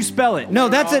 How did you spell it? no,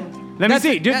 that's it. Let me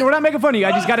see. We're not making fun of you.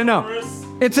 I just got to know.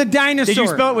 It's a dinosaur. Did you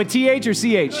spell it with TH or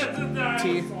CH?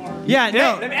 Yeah,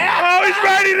 no. Oh, he's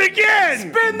writing it again.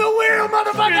 Spin the wheel,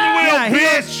 motherfucker! Yeah, he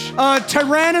bitch. was,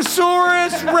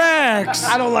 Tyrannosaurus Rex.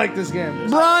 I don't like this game.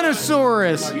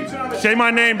 Brontosaurus. Say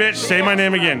my name, bitch. Say my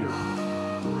name again.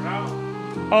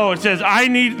 Oh, it says I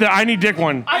need dick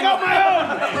one. I got my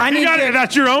own. I You need got it. dick.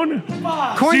 That's your own.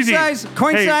 Coin Easy. size.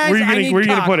 Coin Hey, size. Where I are you need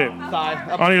gonna cock. put it?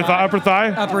 On your upper thigh.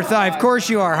 Upper thigh. Of course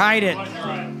you are. Hide it.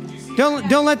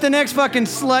 Don't let the next fucking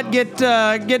slut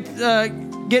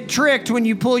get tricked when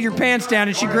you pull your pants down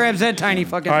and she grabs that tiny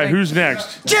fucking All right, thing. who's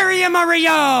next? Jerry and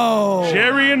Mario.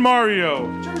 Jerry and Mario.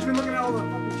 Jerry's been looking at all the.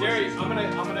 Jerry, I'm gonna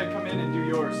come in and do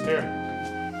yours. Here.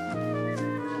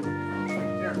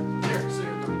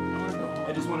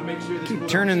 I just want to make sure that Keep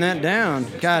turning that down.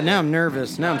 God, now I'm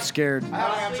nervous. Now I'm scared. I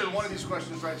haven't answered one of these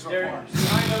questions right so far.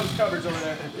 behind those cupboards over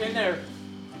there. In there.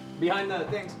 Behind the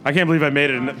things. I can't believe I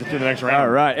made it to the next round. All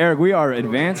right, Eric, we are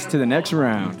advanced to the next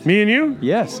round. Me and you?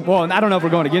 Yes. Well, I don't know if we're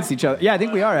going against each other. Yeah, I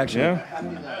think we are actually.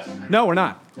 Yeah. No, we're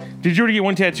not. Did you already get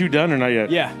one tattoo done or not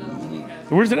yet? Yeah.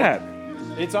 Where's it at?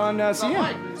 It's on CM.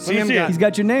 Let me see it. He's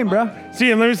got your name, bro.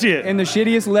 CM, let me see it. In the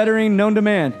shittiest lettering known to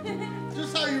man.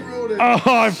 Just how you wrote it. Oh,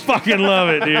 I fucking love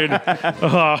it, dude.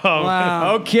 Oh.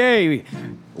 Wow. Okay.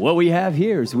 What we have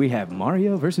here is we have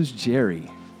Mario versus Jerry.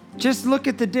 Just look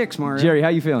at the dicks, Mario. Jerry, how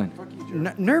you feeling?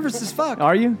 Nervous as fuck.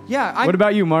 Are you? Yeah. What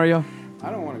about you, Mario?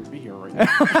 I don't want to be here right now.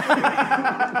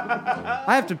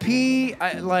 I have to pee.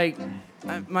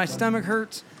 My stomach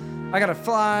hurts. I gotta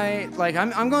fly. Like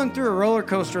I'm going through a roller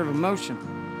coaster of emotion.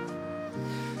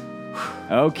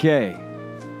 Okay.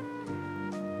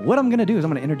 What I'm gonna do is I'm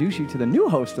gonna introduce you to the new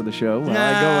host of the show while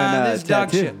I go and this dog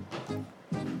tattoo. shit.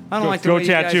 I don't like the Go way you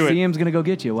guys tattoo it. CM's gonna go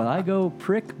get you while I go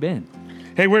prick Ben.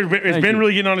 Hey, is Thank Ben you.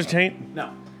 really getting on his taint?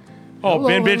 No. Oh, Hello,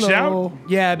 Ben bitched hello. out?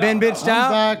 Yeah, Ben bitched I'm out.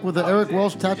 back with the Eric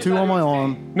Welsh tattoo on my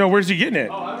arm. No, where's he getting it?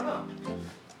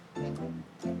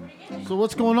 So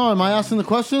what's going on? Am I asking the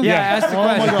question? Yeah, ask the Oh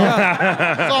my question.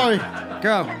 God. Sorry.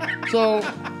 Go. So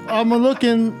I'm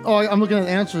looking at the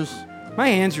answers. My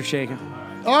hands are shaking.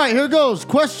 All right, here goes.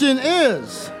 Question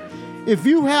is, if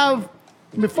you have,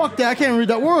 fuck that, I can't read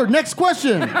that word. Next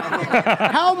question.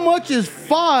 How much is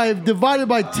 5 divided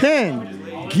by 10?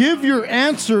 Give your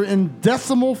answer in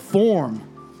decimal form.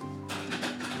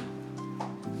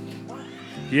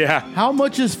 Yeah. How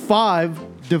much is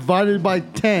 5 divided by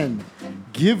 10?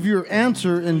 Give your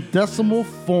answer in decimal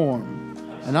form.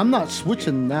 And I'm not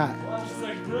switching that.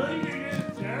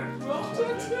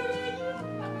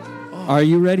 Are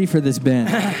you ready for this, Ben?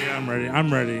 Yeah,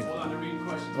 I'm ready.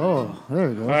 Oh, there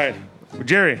we go. All right.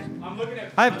 Jerry.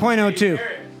 I have .02.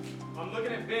 I'm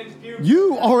looking at Ben's pubes.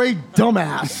 You are a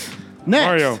dumbass. Next.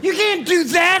 Mario. You can't do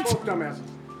that.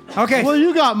 Okay. What do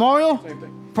you got, Mario?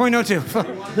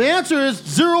 .02. The answer is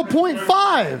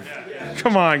 0.5.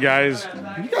 Come on, guys.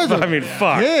 You guys are I mean,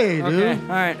 fuck. gay, dude. Okay. All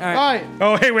right. All right.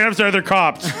 Oh, hey, wait, I'm sorry, they're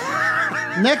cops.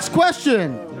 Next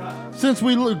question. Since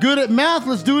we look good at math,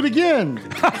 let's do it again.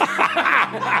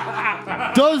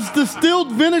 Does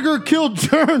distilled vinegar kill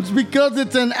germs because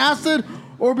it's an acid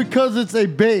or because it's a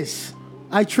base?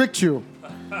 I tricked you.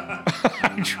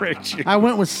 I tricked you. I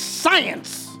went with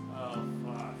science.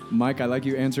 Mike, I like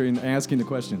you asking the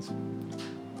questions.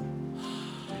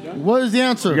 What is the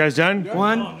answer? You guys done?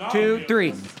 1, 2,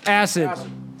 3. Acid.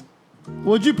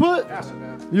 What'd you put?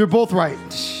 You're both right.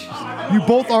 You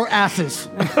both are asses.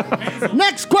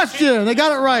 Next question. They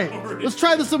got it right. Let's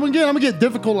try this one again. I'm going to get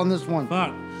difficult on this one.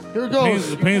 Fuck. Here it goes.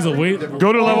 The pains of weight.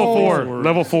 Go to level Oh. 4.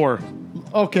 Level 4.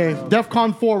 Okay,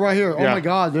 DEFCON 4 right here. Oh Yeah. my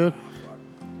God, dude.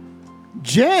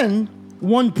 Jen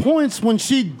won points when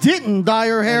she didn't dye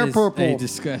her hair That is purple. a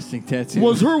disgusting tattoo.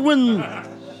 Was her win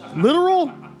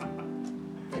literal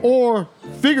or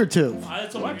figurative?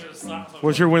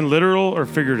 Was your win literal or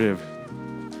figurative?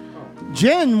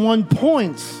 Jen won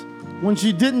points when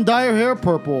she didn't dye her hair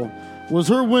purple. Was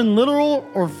her win literal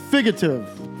or figurative?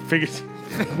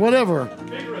 Figurative. Whatever.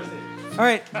 All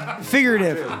right.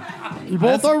 Figurative. You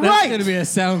both are That's right. gonna be a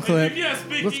sound clip.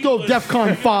 Let's go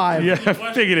DEFCON 5. Yeah,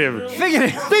 figurative.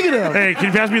 Figurative. Figurative. Hey, can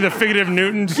you pass me the figurative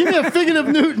Newtons? Give me a figurative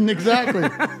Newton, exactly.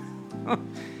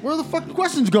 Where the fucking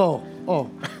questions go? Oh.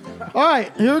 All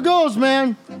right, here it goes,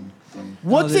 man.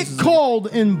 What's this it is- called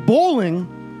in bowling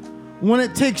when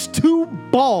it takes 2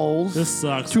 balls This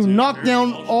sucks. to dude. knock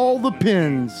down all the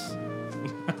pins?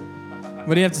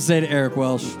 What do you have to say to Eric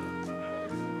Welsh?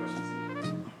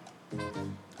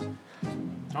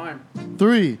 Time.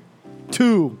 3,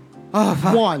 2,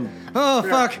 1. Oh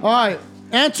fuck. All right,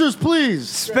 answers, please.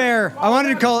 Spare. I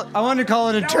wanted to call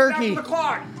it a turkey.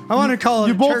 I wanted to call it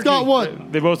You a both turkey. got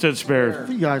what? They both said spare.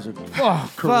 You guys are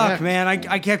Fuck, correct. man.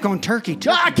 I kept going turkey.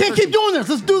 Ah, I can't keep doing this.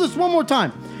 Let's do this one more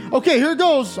time. Okay, here it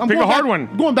goes. I'm Pick going a hard back- one.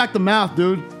 I'm going back to math,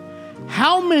 dude.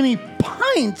 How many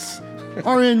pints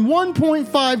are in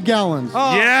 1.5 gallons?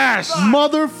 Yes!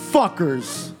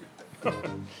 Motherfuckers.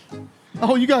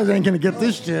 Oh, you guys ain't gonna get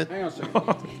this shit. Hang on a second.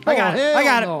 I got it. hell I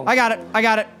got no. it. I got it. I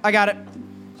got it. I got it.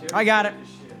 I got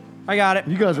it.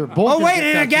 You guys are both. Oh, gonna wait, get in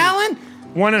a tattoos. gallon?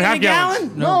 1.5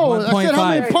 gallons. No, I said how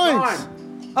many 1.5. pints.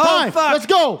 Oh, Time. fuck. Let's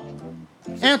go.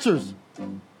 Answers.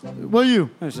 What are you?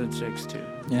 I said 6, too.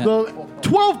 The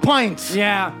 12 pints.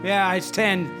 Yeah, it's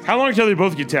 10. How long until they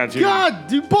both get tattooed?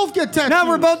 God, you both get tattoos. No,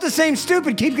 we're both the same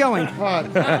stupid. Keep going.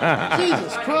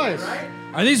 Jesus Christ.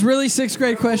 Are these really 6th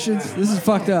grade questions? This is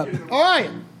fucked up. All right.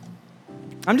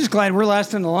 I'm just glad we're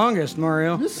lasting the longest,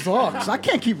 Mario. This sucks. I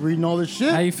can't keep reading all this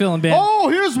shit. How you feeling, Ben? Oh,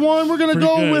 here's one. We're gonna Pretty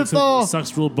go good, with except it sucks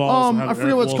for little balls and have I forget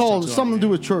Eric what it's Walsh called. tattoo on Something to do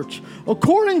with church.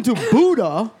 According to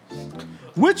Buddha,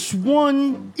 which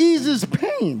one eases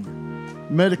pain?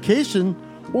 Medication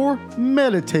or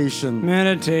meditation?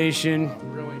 Meditation.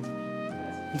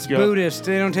 It's Buddhist.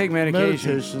 They don't take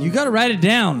medication. You got to write it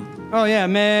down. Oh, yeah.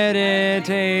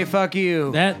 Meditate. Fuck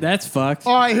you. That's fucked.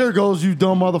 All right, here goes, you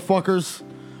dumb motherfuckers.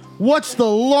 What's the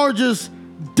largest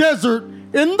desert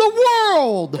in the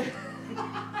world?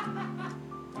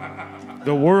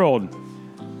 The world.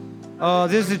 Oh,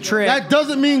 this is a trick. That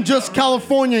doesn't mean just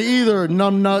California either,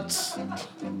 numbnuts.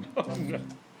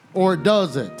 Or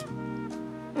does it?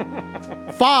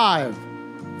 5,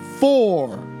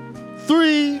 4,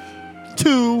 3,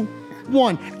 2,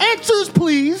 1. Answers,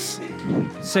 please.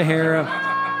 Sahara.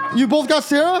 You both got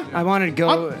Sahara? I wanted to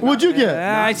go. What'd you get?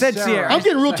 I said Sierra. I'm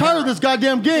getting real tired of this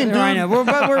goddamn game, dude. I know.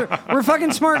 We're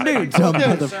fucking smart dudes. Dumb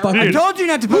motherfucker. I told you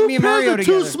not to put me and Mario Who the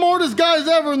together. two smartest guys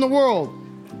ever in the world?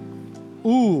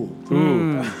 Ooh.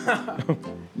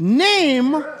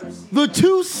 Name the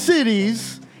two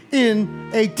cities in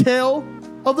A Tale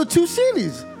of the Two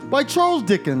Cities by Charles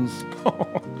Dickens.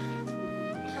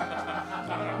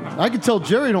 I can tell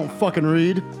Jerry don't fucking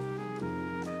read.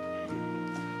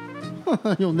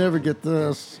 You'll never get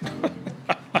this.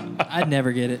 I'd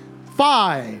never get it.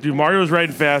 5. Dude, Mario's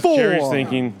writing fast. 4, Jerry's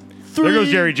thinking. 3, There goes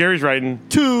Jerry. Jerry's writing.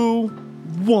 2,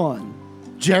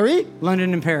 1. Jerry?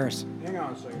 London and Paris. Hang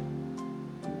on a second.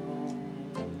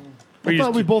 Are you,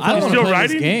 thought we both are you had still play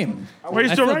writing? this game. Why are you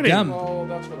I still feel writing? dumb. Oh,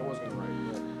 that's what I was going to write.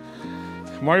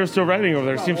 Mario's still writing over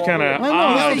there. Seems kind of I know,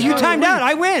 odd. You timed out.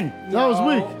 I win. That was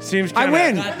weak. Seems I kind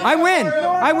win. I win.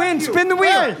 I win. Spin the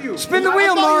wheel. Hey, Spin the I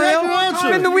wheel, thought you had your Mario. answer.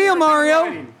 Spin the wheel,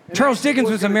 Mario. Charles Dickens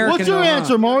was American. What's your though, huh?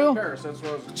 answer, Mario? Paris, that's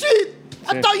what I was. Cheat!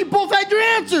 I thought you both had your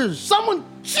answers. Someone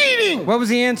cheating. What was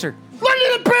the answer? London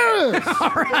and Paris. All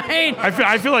right.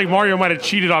 I feel like Mario might have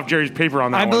cheated off Jerry's paper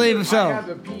on that I one. believe I so. had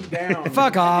the P down.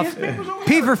 Fuck off.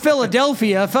 P for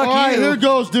Philadelphia. Fuck All right, you. here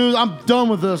goes, dude. I'm done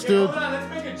with this, dude. Hold on, let's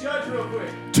make a judge real quick.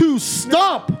 To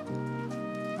stop.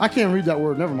 I can't read that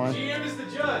word. Never mind. GM is the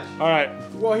judge. All right.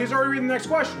 Well, he's already reading the next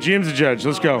question. GM's the judge.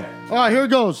 Let's go. All right, here it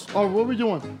goes. Oh, what are we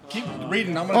doing? Keep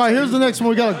reading. I'm All right, here's the next one.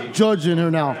 We got a judge in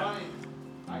here now.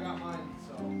 I got mine,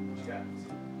 so what you got?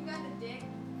 You got the dick.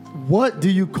 What do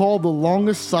you call the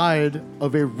longest side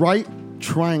of a right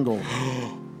triangle?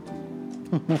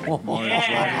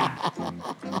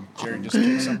 Jerry just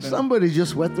kicked something. Somebody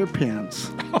just wet their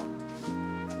pants,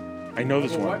 I know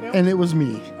this one. and it was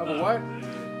me. Of a what?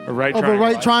 A right Of a triangle.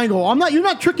 right triangle. You're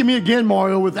not tricking me again,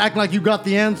 Mario, with acting like you got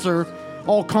the answer,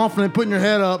 all confident, putting your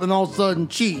head up, and all of a sudden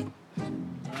cheat.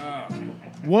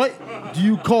 What do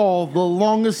you call the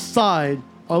longest side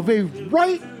of a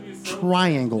right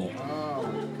triangle?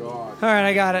 All right,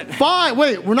 I got it. 5.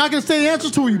 Wait, we're not gonna say the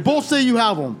answers to it. You both say you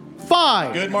have them.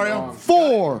 5. Good, Mario?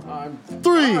 4.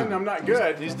 3. I'm not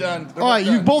good. He's done. All right,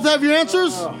 you both have your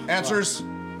answers. Answers.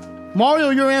 Mario,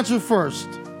 your answer first.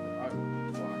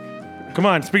 Come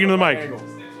on, speaking to the mic.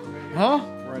 Huh?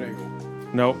 Right angle.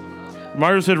 Nope.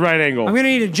 Mario said right angle. I'm gonna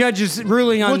need a judge's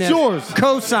ruling on What's this. yours?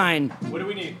 Cosine. What do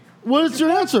we need? What is your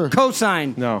answer?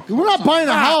 Cosine. No. We're not buying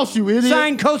a house, you idiot.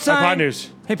 Sine, cosine. Hypotenuse.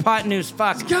 Hypotenuse.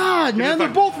 Fuck. God, man, they're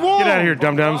both wrong. Get out of here,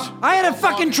 dum-dums. I had a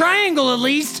fucking triangle at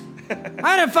least.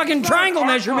 I had a fucking triangle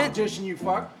measurement. Competition, you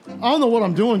fuck. I don't know what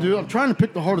I'm doing, dude. I'm trying to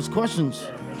pick the hardest questions.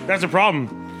 That's a problem.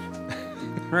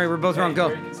 All right, we're both wrong. Go.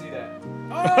 You can see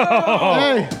that.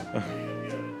 Hey,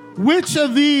 which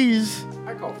of these?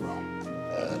 I call foul.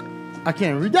 I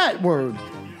can't read that word.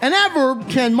 An adverb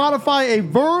can modify a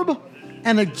verb,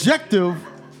 an adjective,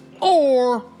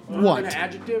 or An what?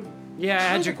 adjective? Yeah,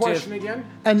 What's the adjective. question again?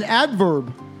 An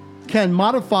adverb can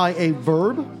modify a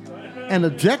verb, an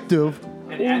adjective,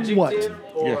 An or adjective what?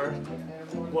 or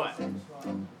what? An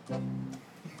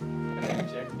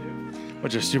adjective.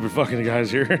 Bunch of stupid fucking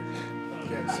guys here.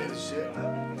 Can't say the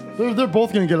shit. They're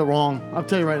both gonna get it wrong. I'll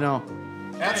tell you right now.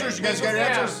 Answers. You guys got your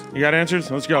answers? You got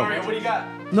answers? Let's go. Mario, what do you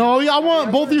got? No, I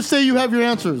want both of you to say you have your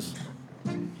answers.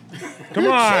 Come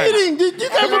You're on. cheating. You guys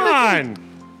Come are making- on.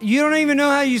 You don't even know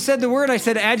how you said the word. I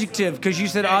said adjective because you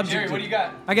said Hey, object. Jerry, what do you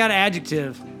got? I got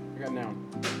adjective. I got noun.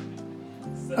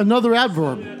 Another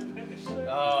adverb.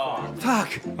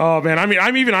 Fuck. Oh man,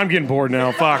 I'm getting bored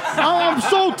now. Fuck. I'm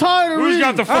so tired of Who's reading.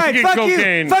 got the All right, fucking fuck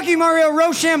cocaine? you. Fuck you, Mario.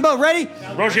 Rochambeau. Ready?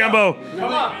 Rochambeau.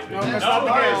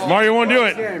 Mario won't do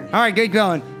it. All right, get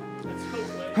going.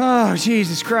 Oh,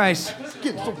 Jesus Christ.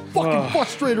 Getting so fucking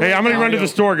frustrated. Hey, I'm gonna right run to now. the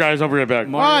store, guys. I'll be right back.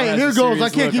 All right, here goes. I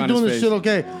can't keep doing this shit,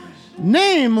 okay?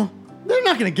 Name, they're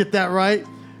not going to get that right.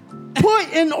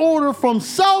 Put in order from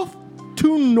south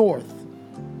to north.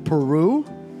 Peru,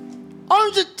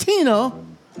 Argentina,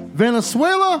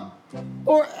 Venezuela,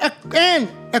 and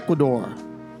Ecuador.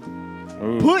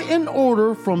 Ooh. Put in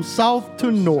order from south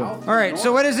to north. All right,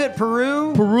 so what is it?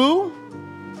 Peru,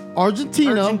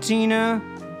 Argentina,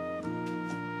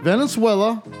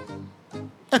 Venezuela,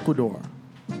 Ecuador.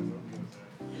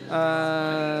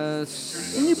 And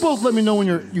you both let me know when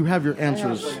you have your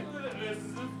answers.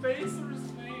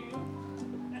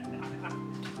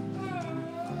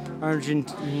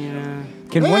 Argentina.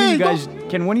 Can one of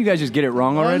you guys just get it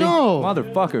wrong already? know.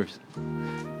 Motherfuckers.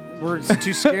 We're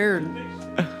too scared.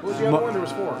 What was the other one? There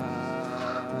was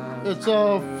 4. It's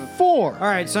 4. All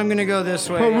right, so I'm going to go this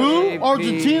way. Peru, A, B,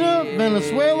 Argentina,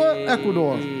 Venezuela,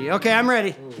 Ecuador. Okay, I'm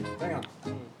ready. Hang on.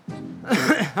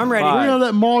 I'm ready. We're going to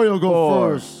let Mario go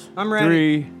first. I'm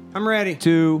ready. 3, I'm ready.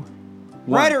 2, 1.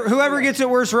 Right, whoever gets it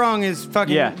worse wrong is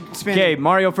fucking spinning. Okay,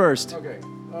 Mario first. Okay.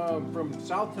 From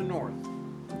south to north.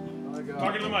 I got,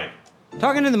 Talking to the mic.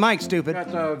 Talking to the mic, stupid.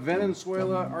 got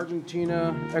Venezuela,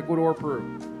 Argentina, Ecuador,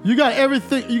 Peru. You got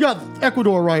everything. You got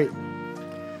Ecuador right.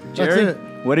 Jared, That's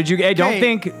it. what did you? Hey, don't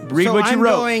think. Read so what you I'm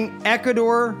wrote. going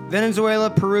Ecuador, Venezuela,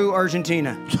 Peru,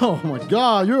 Argentina. Oh my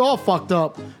God, you're all fucked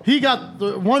up. He got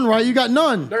the one right. You got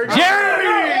none. Jerry!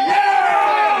 Yeah!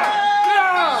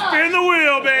 Spin the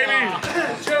wheel, baby.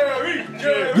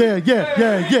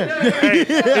 Yeah. Hey,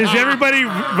 is everybody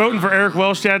voting for Eric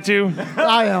Welsh tattoo?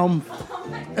 I am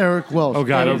Eric Welsh. Oh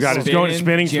God! It's going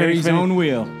spinning. Jerry's own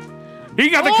wheel. He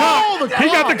got the cop. He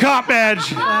got the cop badge.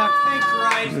 Thank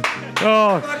Christ.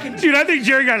 Oh, dude, I think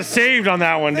Jerry got saved on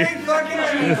that one, dude. Thank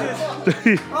fucking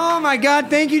Jesus. Oh my God,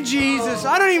 thank you, Jesus.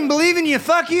 I don't even believe in you.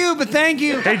 Fuck you, but thank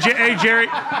you. Hey, Jerry.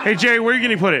 Hey, Jerry, where are you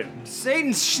gonna put it?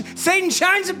 Satan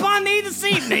shines upon thee this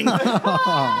evening.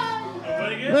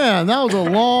 Man, that was a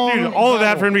long. Dude, all of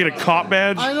that for him to get a cop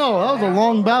badge. I know that was a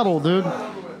long battle, dude.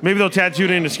 Maybe they'll tattoo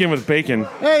it in the skin with bacon.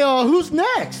 Hey, who's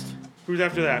next? Who's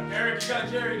after that? Eric, you got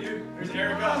Jerry, dude. There's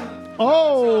Erica.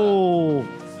 Oh,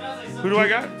 Who do I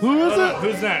got? who is it?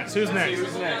 Who's next? Who's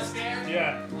next?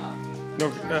 Yeah.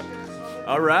 No.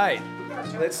 All right.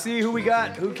 Let's see who we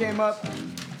got. Who came up?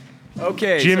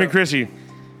 Okay. Jim so and Chrissy.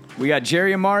 We got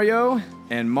Jerry and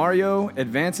Mario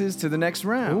advances to the next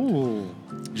round. Ooh.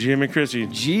 Jim and Chrissy.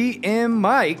 GM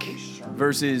Mike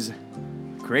versus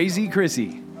Crazy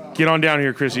Chrissy. Get on down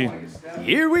here, Chrissy.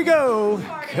 Here we go.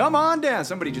 Come on down.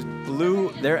 Somebody just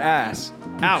blew their ass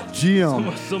out.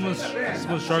 GM. Someone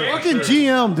started. Fucking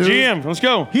GM, dude. GM, let's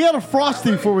go. He had a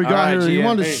frosty before we got right, here. He GM.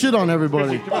 wanted to Hey. shit on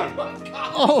everybody.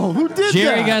 Oh, who did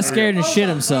Jerry that? got scared and shit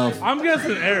himself. I'm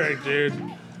guessing Eric, dude.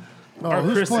 Oh,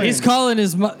 who's Chris- playing? He's calling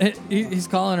he's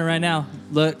calling her right now.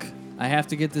 Look, I have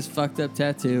to get this fucked up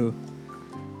tattoo.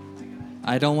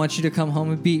 I don't want you to come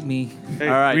home and beat me. Hey,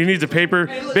 All right. we need the paper.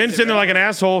 Ben's sitting there like an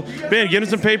asshole. Ben, get him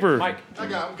some paper. I'm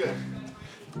good.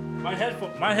 My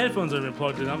headphones aren't even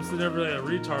plugged in. I'm sitting there like a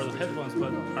retard with headphones,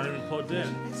 but aren't even plugged in.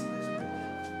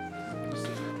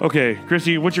 Okay,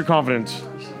 Chrissy, what's your confidence?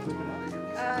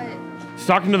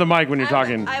 Talking to the mic when you're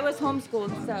talking. I was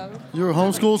homeschooled, so. You're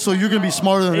homeschooled, so you're gonna be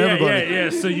smarter than everybody. Yeah.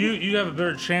 So you have a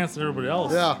better chance than everybody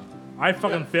else. Yeah. I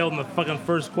fucking failed in the fucking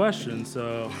first question,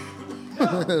 so.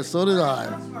 So did I.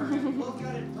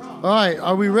 All right,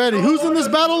 are we ready? Who's in this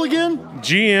battle again?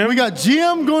 GM. We got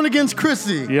GM going against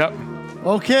Chrissy. Yep.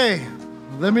 Okay,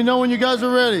 let me know when you guys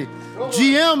are ready.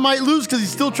 GM might lose because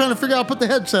he's still trying to figure out how to put the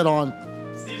headset on.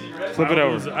 Flip it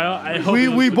over. I hope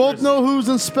We both know who's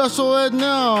in special ed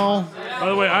now. By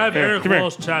the way, I have Here, Eric come here.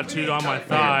 Welsh tattooed on my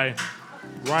thigh,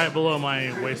 right below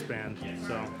my waistband.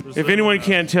 So. just If so anyone you know.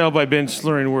 can't tell by Ben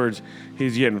slurring words,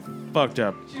 he's getting fucked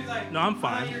up. No, I'm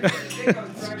fine.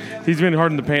 He's been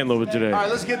hard in the paint a little bit today. All right,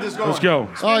 let's get this going. Let's go.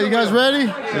 All right, you guys ready?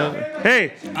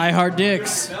 Hey. I heart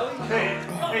dicks.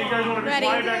 Hey, you guys want to Ready.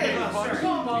 slide back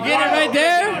in? Get it right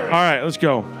there. All right, let's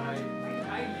go.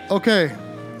 Okay,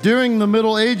 during the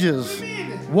Middle Ages,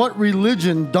 what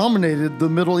religion dominated the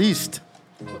Middle East?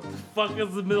 Fuck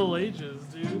is the Middle Ages,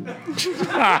 dude?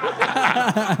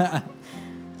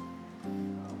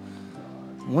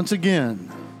 Once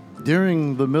again,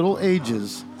 during the Middle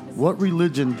Ages, what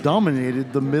religion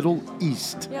dominated the Middle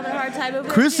East? You having a hard time over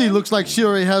Chrissy here? looks like she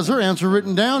already has her answer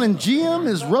written down, and GM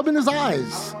is rubbing his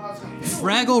eyes.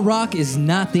 Fraggle Rock is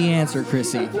not the answer,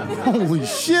 Chrissy. Holy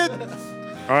shit!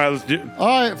 All right, let's do.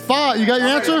 All right, 5. You got your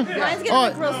answer? Mine's All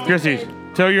gonna look real Chrissy,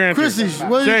 stupid. tell your answer. Chrissy,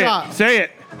 what do you Say got? it. Say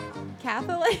it.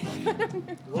 Catholic?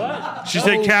 What? She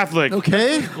said Catholic.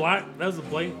 Okay. Black. That's a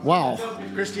blatant. Wow.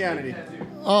 Christianity.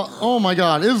 Oh my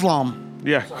God, Islam.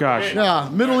 Yeah, gosh. Yeah,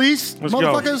 Middle East, Let's go.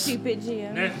 motherfuckers. Stupid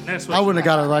GM. Next I wouldn't have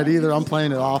got it right either. I'm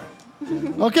playing it off.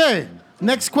 Okay,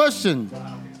 next question.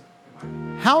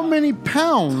 How many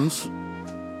pounds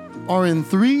are in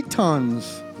 3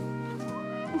 tons?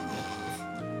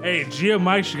 Hey, Gia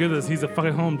Mike should get this. He's a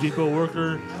fucking Home Depot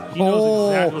worker. He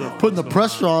knows exactly what Putting the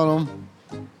pressure on him.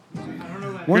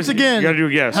 Once Chrissy, again, you gotta do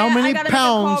a guess. how Yeah, I many gotta make a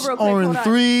call pounds real quick. are in Hold on.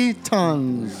 3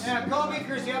 tons? Yeah, call me,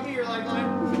 Chrissy. I'll be your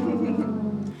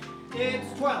lifeline.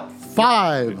 It's 12.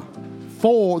 5,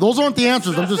 4. Those aren't the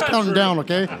answers. I'm just counting down,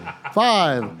 okay?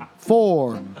 5,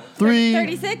 4, 3,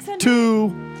 3,600. 2,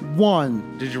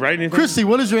 1. Did you write anything? Chrissy,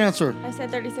 what is your answer? I said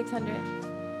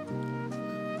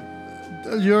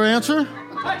 3,600. Your answer?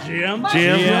 GM.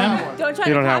 GM. Don't try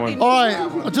You to don't have copy one. me. All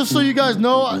right, just so you guys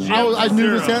know, I knew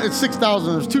this. Zero. It's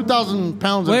 6,000. There's 2,000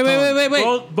 pounds. in a ton.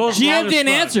 Wait. Both GM wrong as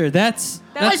didn't fuck. answer. That's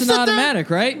I an said that- automatic,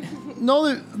 right?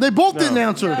 No, they both didn't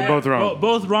answer. They're both wrong.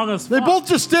 Both wrong as They fuck. both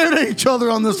just stared at each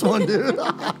other on this one, dude.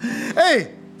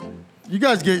 Hey, you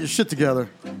guys get your shit together.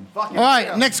 All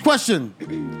right, next question.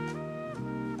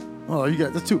 Oh, you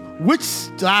got that's 2.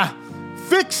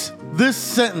 Fix this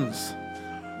sentence.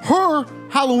 Her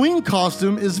Halloween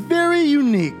costume is very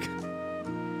unique.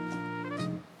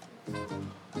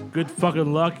 Good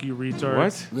fucking luck, you retard.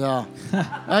 What? Yeah.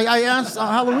 I asked a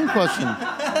Halloween question.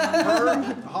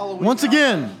 Once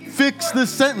again, fix this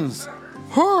sentence.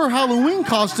 Her Halloween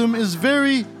costume is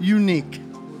very unique.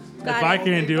 If I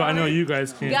can't do it, I know you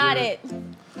guys can't Got do it.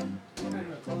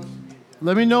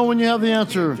 Let me know when you have the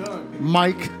answer,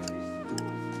 Mike.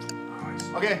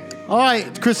 Okay. All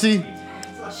right, Chrissy.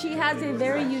 She has a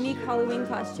very unique Halloween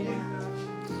costume.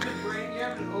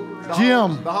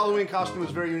 GM. The Halloween costume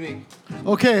is very unique.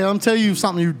 Okay, I'm telling you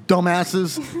something, you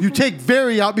dumbasses. You take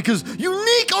very out because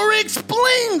unique already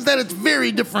explains that it's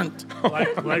very different.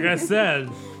 Like I said,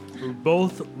 we're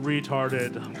both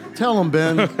retarded. Tell him,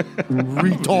 Ben.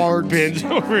 Retard. Binge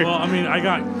over it. Well, I mean, I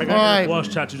got All right. blush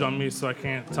tattoos on me, so I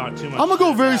can't talk too much. I'm going to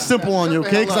go very simple on you,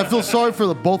 okay? Because I feel sorry for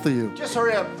the both of you. Just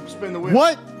hurry up, spin the wheel.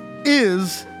 What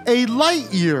is a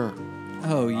light year?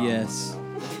 Oh, yes.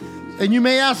 And you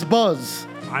may ask Buzz,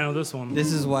 I know this one.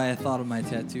 This is why I thought of my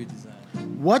tattoo design.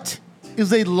 what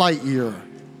is a light year?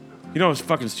 You know how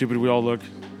fucking stupid we all look.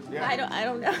 I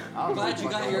don't know. I'm glad you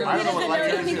got your I don't know what light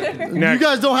year is. either. You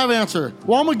guys don't have an answer.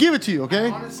 Well, I'm going to give it to you,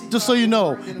 okay? Just so you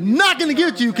know. Not going to give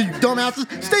it to you because you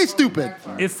dumbasses. Stay stupid.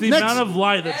 It's the Next. amount of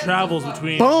light that travels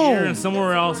between Boom. here and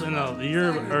somewhere else in a year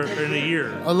or in a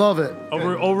year. I love it.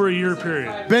 Over a year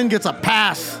period. Ben gets a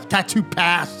pass. Tattoo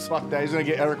pass. Fuck that. He's going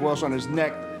to get Eric Welsh on his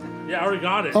neck. Yeah, I already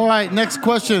got it. All right, next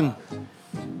question.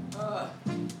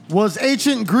 Was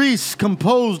ancient Greece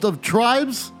composed of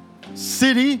tribes,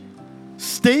 city,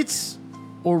 states,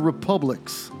 or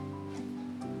republics?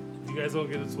 If you guys don't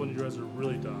get this one, you guys are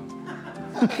really dumb.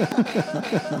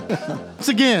 Once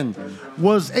again,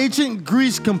 was ancient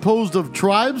Greece composed of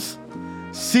tribes,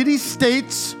 city,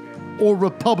 states, or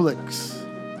republics?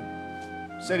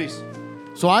 Cities.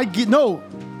 So I gave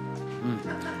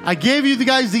you the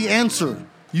guys the answer.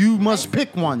 You must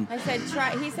pick one. I said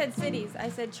he said cities. I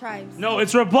said tribes. No,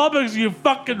 it's republics, you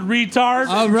fucking retard.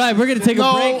 All right, we're going to take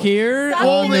a break here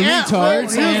on the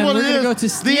retards, and we're going to go to The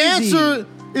Steezy. answer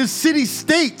is city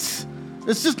states.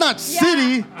 It's just not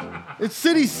city. It's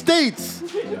city states.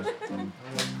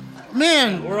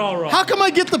 Man, We're all wrong. how come I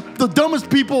get the dumbest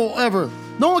people ever?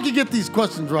 No one can get these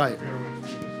questions right.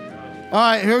 All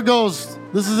right, here it goes.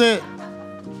 This is it.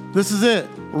 This is it.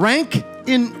 Rank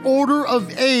in order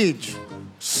of age.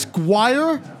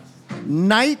 Squire,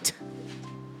 Knight,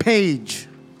 Page.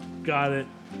 Got it.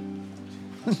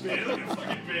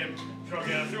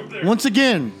 Once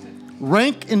again,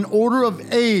 rank in order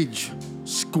of age.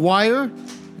 Squire,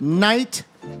 Knight,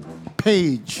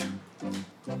 Page.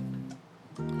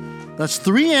 That's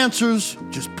 3 answers.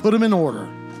 Just put them in order.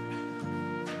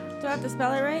 Do I have to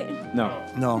spell it right? No.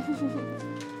 No.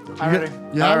 All right.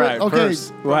 You have All it? right, Okay.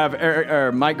 first. We'll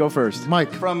have Mike go first.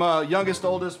 Mike. From youngest to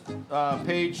oldest,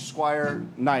 Page, Squire,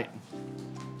 Knight.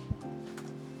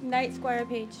 Knight, Squire,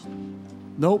 Page.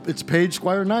 Nope, it's Page,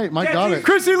 Squire, Knight. Mike got it.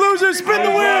 Chrissy loser, spin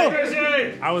the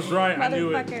wheel. I was right. I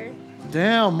knew it. Motherfucker.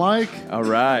 Damn, Mike. All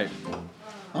right.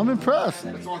 I'm impressed.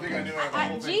 That's the only thing I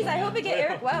knew. Jeez, I hope I get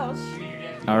Eric Welsh.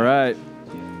 All right.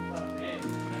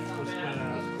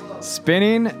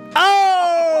 Spinning.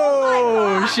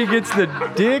 Oh! She gets the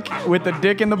dick with the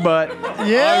dick in the butt.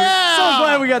 Yeah! I'm so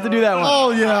glad we got to do that one.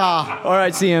 Oh, yeah. All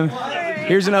right, CM.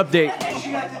 Here's an update.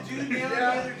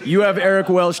 You have Eric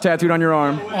Welch tattooed on your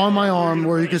arm. On my arm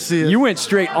where you can see it. You went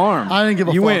straight arm. I didn't give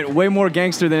a You fuck. went way more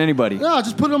gangster than anybody. Yeah,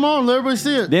 just put them on. Let everybody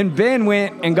see it. Then Ben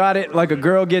went and got it like a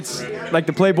girl gets, like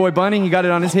the Playboy bunny. He got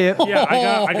it on his hip. Yeah,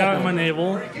 I got it on my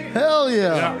navel. Hell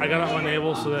yeah. I got it on my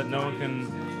navel so that no one can.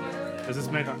 Is this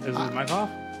mic off?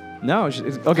 No.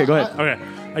 Okay, go ahead. Okay.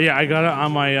 Yeah, I got it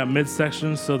on my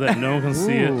midsection so that no one can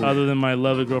see it other than my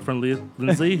lovely girlfriend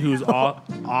Lindsay, who's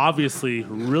obviously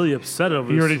really upset over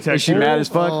this. You already texted Is she her? mad as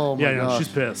fuck? Oh, my Yeah, no, gosh. she's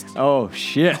pissed. Oh,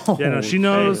 shit. Yeah, no, she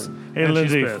knows. Hey, and she's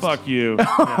Lindsay, pissed. fuck you.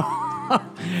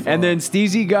 And then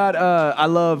Steezy got I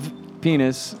love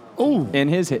penis Ooh. on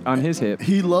his hip.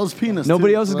 He loves penis.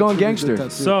 Nobody too, else is so going that's a good gangster.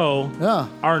 tattoo. So, Yeah.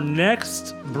 our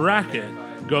next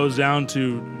bracket goes down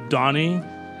to Donnie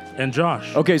and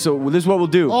Josh. Okay, so this is what we'll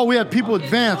do. Oh, we had people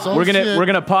advance. Oh, we're gonna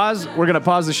shit.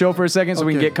 pause the show for a second so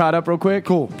we can Okay. get caught up real quick.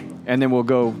 Cool. And then we'll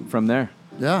go from there.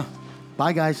 Yeah.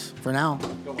 Bye, guys. For now.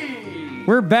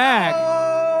 We're back.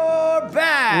 We're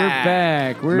back. We're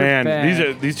back. We're Man,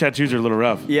 back. these tattoos are a little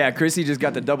rough. Yeah, Chrissy just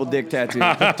got the double dick tattoo.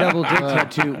 Double dick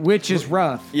tattoo, which is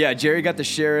rough. Yeah, Jerry got the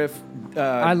sheriff,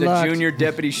 I the lucked. junior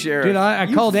deputy sheriff. Dude,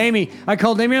 I called Amy. I'm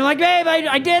like, babe,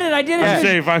 I did it. I'm She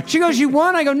safe. goes, she goes, you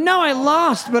won? I go, no, I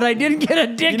lost, but I didn't get a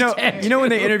dick tattoo. You know when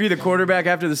they interview the quarterback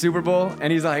after the Super Bowl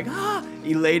and he's like,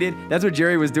 elated? That's what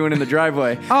Jerry was doing in the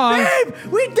driveway. Babe,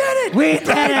 we did it! We did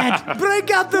it!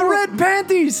 Break out the red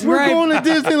panties! We're going to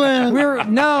Disneyland. We're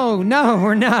no,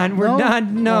 we're not. We're not.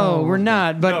 No, we're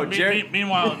not. But No, Jerry.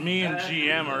 Meanwhile, me and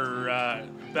GM are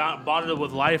bonded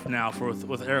with life now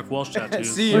with Eric Welch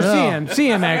tattoos. See or him. see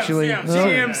him actually.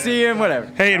 See him, whatever.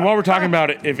 Hey, and while we're talking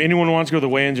about it, if anyone wants to go to the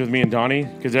weigh-ins with me and Donnie,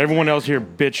 because everyone else here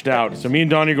bitched out, so me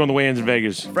and Donnie are going to the weigh-ins in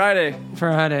Vegas. Friday.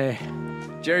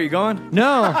 Jerry, you going?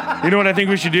 No. You know what I think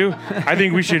we should do? I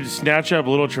think we should snatch up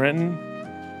Little Trenton.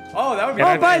 Oh, that would be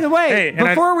Oh, by the way, Hey, and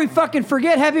before we fucking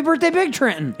forget, happy birthday, Big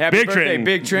Trenton. Happy Big birthday, Trenton.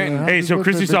 Big Trenton. Hey, so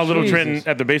Christy saw Little Jesus. Trenton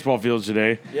at the baseball fields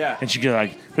today. Yeah. And she goes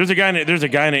like, "There's a guy in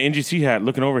an NGC hat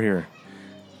looking over here,"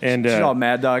 and She's all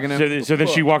mad dogging him. So then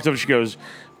she walks up and she goes,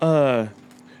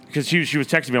 because she was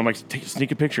texting me. I'm like,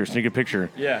 sneak a picture.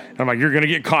 Yeah. And I'm like, you're gonna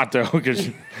get caught though, because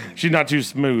she's not too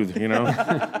smooth, you know.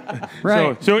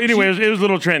 Right. So anyway, it was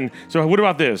Little Trenton. So what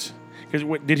about this?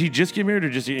 Because did he just get married or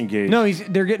just get engaged? No,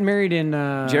 they're getting married in.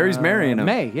 Jerry's marrying him.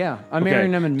 May. Yeah, I'm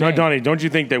marrying them in May. Donnie, don't you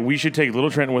think that we should take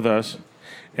Little Trenton with us,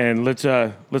 and let's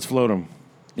float him?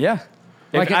 Yeah.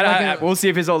 We'll see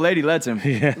if his old lady lets him.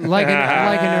 Yeah. like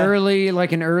an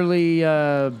early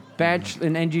batch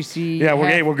in NGC. Yeah,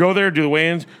 hat. we'll go there, do the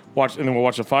weigh-ins, and then we'll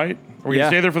watch the fight. Are we gonna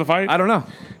stay there for the fight? I don't know.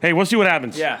 Hey, we'll see what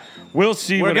happens. Yeah. We'll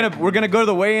see. We're gonna go to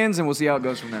the weigh-ins and we'll see how it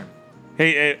goes from there.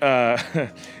 Hey,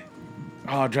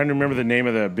 I'm trying to remember the name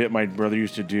of the bit my brother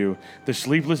used to do. The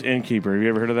Sleepless Innkeeper. Have you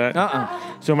ever heard of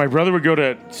that? So my brother would go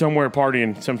to somewhere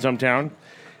partying, some town,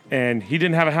 and he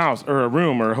didn't have a house or a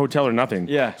room or a hotel or nothing.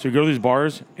 Yeah. So he'd go to these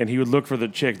bars and he would look for the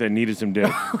chick that needed some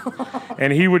dick.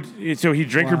 And he'd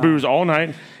drink her booze all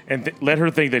night and let her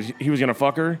think that he was gonna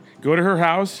fuck her, go to her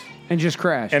house, and just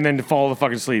crash, and then fall to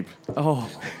fucking sleep. Oh.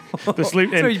 The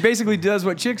sleep. So he basically does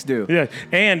what chicks do. Yeah,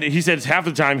 and he said half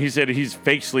the time he's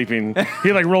fake sleeping.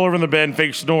 He'd like roll over in the bed and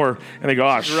fake snore, and they go,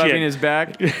 "Oh shit!" Rubbing his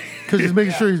back because he's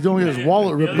making sure he's don't get his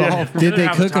wallet ripped off. Did they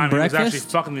cook him breakfast? He was actually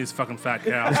fucking these fucking fat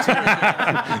cows.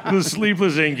 The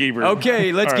Sleepless Innkeeper.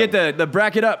 Okay, let's All get the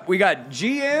bracket up. We got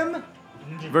GM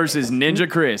versus Ninja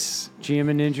Chris. GM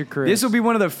and Ninja Chris. This will be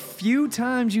one of the few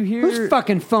times you hear. Whose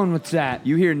fucking phone was that?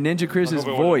 You hear Ninja Chris's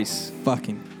voice.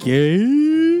 Fucking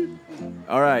gay.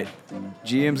 All right,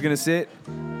 GM's gonna sit.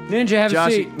 Ninja, have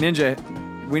Josh, a seat.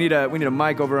 Ninja, we need a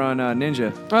mic over on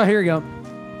Ninja. Oh, here you go.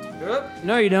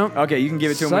 No, you don't. Okay, you can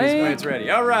give it to him when it's ready.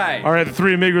 All right. All right, the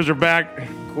three amigos are back.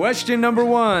 Question number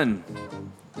 1.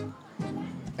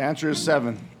 Answer is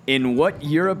 7. In what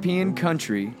European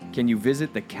country can you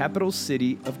visit the capital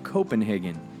city of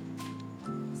Copenhagen?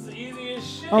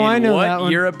 Oh, I know what that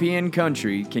one. European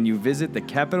country can you visit the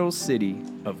capital city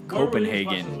of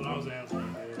Copenhagen?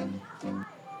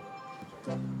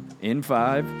 In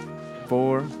 5,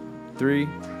 4, 3,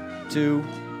 2,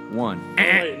 1.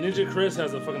 Wait, Ninja Chris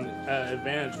has a fucking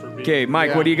advantage for being. Okay,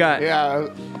 Mike, what do you got? Yeah,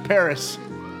 Paris.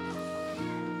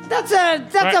 That's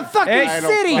a fucking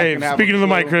city. Hey, speaking of the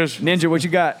mic, Chris. Ninja, what you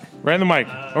got? Right in the mic.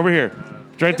 Over here.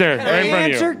 It's right there. Right in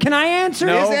front of you. Can I answer?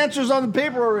 His answer's on the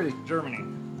paper already. Germany.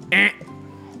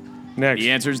 Next.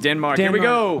 The answer's Denmark. Here we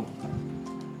go.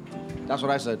 That's what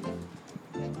I said.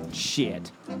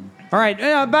 Shit. All right.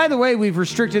 By the way, we've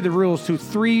restricted the rules to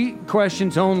 3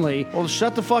 questions only. Well,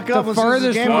 shut the fuck up. The and see this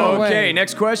farthest game one over. away. Okay,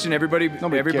 next question. Everybody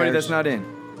cares. that's not in.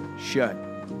 Shut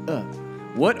up.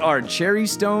 What are cherry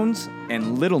stones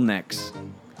and little necks?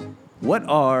 What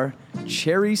are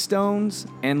cherry stones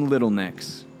and little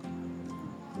necks?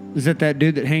 Is that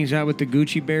dude that hangs out with the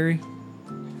Gucci berry?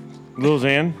 Lil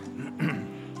Xan?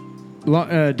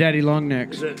 Daddy long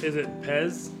necks. Is it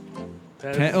Pez?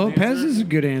 Pez is a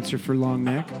good answer for long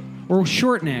neck. Or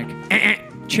short neck.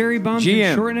 Cherry bombs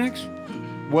and short necks?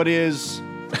 What is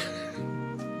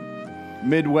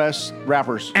Midwest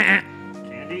rappers?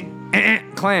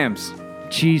 Clams.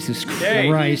 Jesus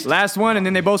Christ. Last one, and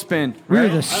then they both spin.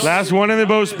 Last one, and they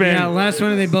both spin. Yeah, last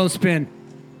one, and they both spin.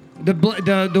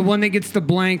 The one that gets the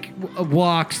blank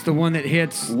walks, the one that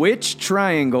hits. Which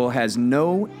triangle has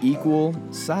no equal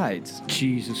sides?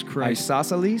 Jesus Christ.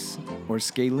 Isosceles or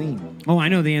scalene? Oh, I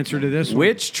know the answer to this one.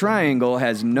 Which triangle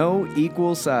has no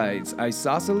equal sides?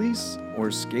 Isosceles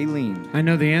or scalene? I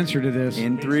know the answer to this.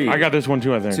 In 3. I got this one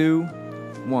too, I think. 2,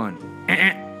 1.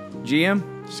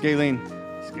 GM? Scalene.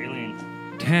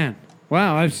 10.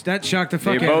 Wow, that shocked the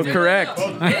fuck They out both of me. correct.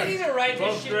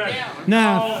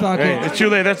 Nah, fuck Hey, it. it's too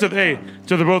late. That's it. Hey,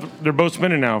 so they're both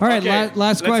spinning now. All right,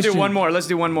 last question. Let's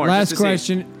do one more. Last just to see.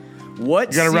 question.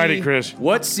 What You gotta sea, write it, Chris.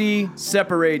 What sea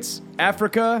separates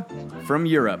Africa from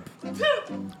Europe?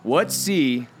 What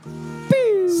sea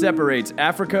separates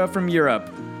Africa from Europe?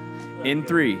 In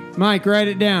 3, Mike, write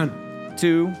it down.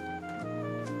 2,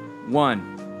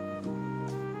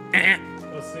 1.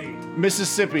 Let's see.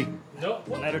 Mississippi. Nope.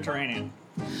 Mediterranean.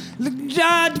 The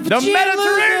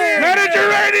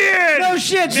Mediterranean! No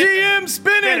shit. GM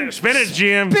spinning! Spin it,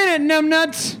 GM. Spin it,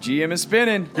 numbnuts. GM is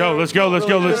spinning. Go, let's go.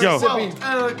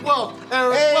 Eric Welch.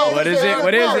 What is it?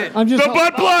 What is it? I'm just The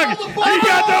butt plug! He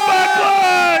got the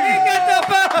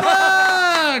butt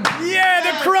plug! Yeah,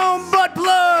 the chrome butt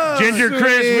plug! Ginger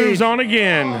Chris moves on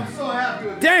again.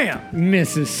 Damn!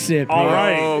 Mississippi. All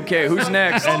right. Okay, who's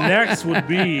next? And next would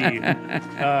be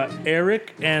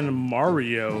Eric and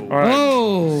Mario. All right.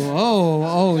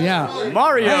 Oh, yeah.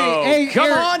 Mario, Hey, come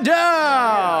Eric. on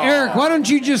down! Eric, why don't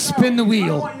you just spin the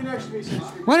wheel?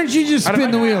 Why don't you just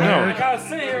spin the wheel, No. Eric? I gotta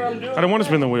sit here. I'm doing. I don't want to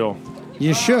spin the wheel.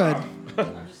 You should.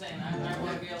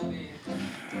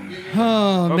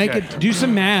 Oh, make Okay. it. Do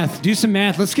some math. Do some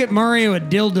math. Let's get Mario a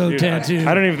dildo tattoo.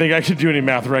 I don't even think I should do any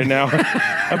math right now.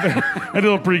 I did a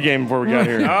little pregame before we got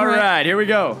here. All right, here we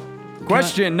go.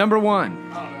 Question number 1.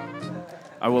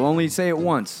 I will only say it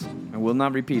once. I will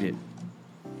not repeat it.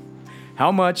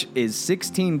 How much is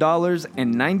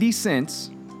 $16.90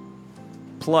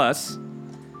 plus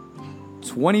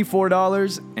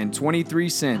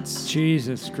 $24.23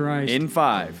 Jesus Christ. in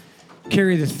 5?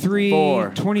 Carry the 3. 4.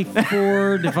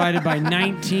 24 divided by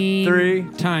 19. 3.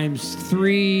 Times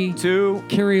 3. 2,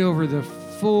 Carry over the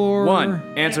 4.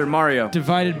 1. Answer, Mario.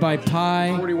 Divided by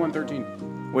pi.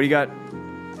 4113. What do you got?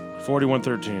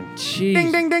 4113. Jeez.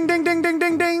 Ding, ding, ding, ding, ding, ding,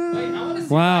 ding, ding.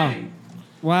 Wow.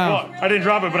 Wow. Oh, I didn't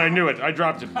drop it, but I knew it. I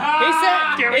dropped it. He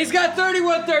said he's got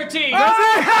 3113. Hey,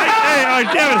 damn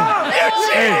it.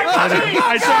 Hey, I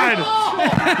tried.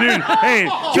 Dude, hey,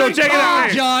 so check it out.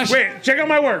 Hey, Josh. Wait, check out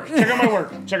my work. Check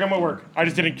out my work. I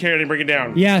just didn't care. I didn't bring it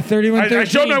down. Yeah, 3113. I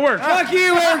showed my work. Fuck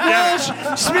you, Eric Welsh.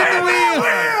 Spin the wheel.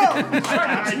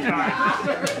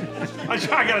 I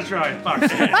gotta try. Fuck.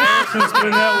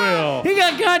 Spin that wheel. He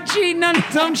got caught cheating on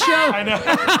his own show. I know.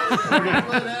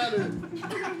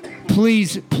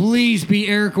 Please be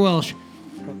Eric Welsh.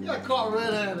 You got caught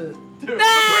red-handed.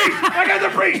 I got the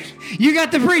priest. You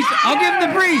got the priest. I'll give him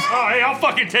the priest. Oh, hey, I'll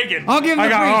fucking take it. I'll give him the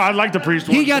priest. I like the priest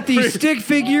one. He got the stick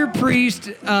figure priest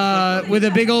with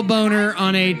a big old boner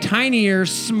on a tinier,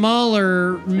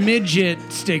 smaller midget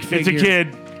stick It's figure. a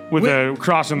kid with a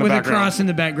cross in the with background. a cross in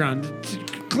the background.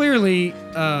 Clearly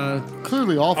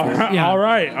awful. Yeah. All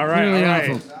right. Clearly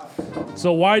awful.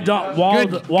 So while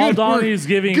Good Donnie's work.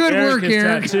 giving Good Eric work, his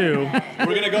Eric. tattoo,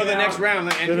 We're gonna go to the next round.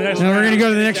 Now we're gonna go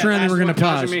to the next round and we're gonna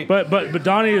pause. but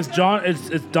Donnie is John. It's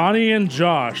Donnie and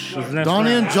Josh. is the next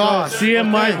Donnie round. and Josh. CM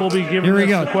Mike will be giving Here we us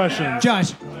go. the questions.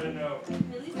 Josh.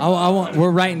 I want.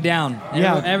 We're writing down.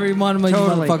 Yeah. Every one of you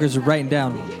Totally. motherfuckers are writing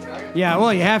down. Yeah,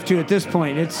 well, you have to at this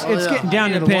point. It's getting down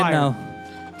to Get a the pen wire. now.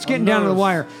 It's getting down to the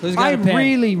wire. Who's got I a pen?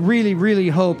 really, really, really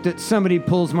hope that somebody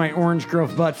pulls my Orange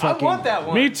Grove butt fucking. I want that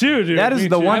one. Me too, dude. That is Me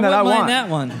the too. one that I wouldn't want. mind that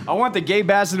one. I want the Gay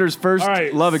Ambassador's first All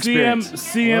right, love experience.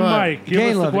 CM All right. Mike, give Gay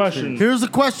us the love question. Here's the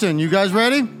question. You guys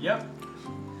ready? Yep.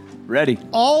 Ready.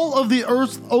 All of the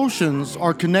Earth's oceans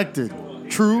are connected.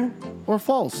 True or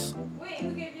false? Wait,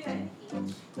 who gave you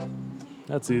that?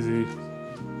 That's easy.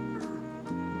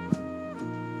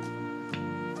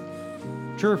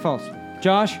 True or false?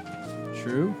 Josh?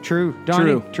 True. True.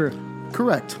 Donnie? True.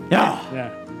 Correct.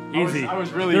 Yeah. Easy. I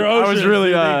was really. They're I was oceans, really.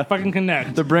 dude. They fucking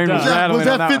connect. The brain was Duh. rattling. Was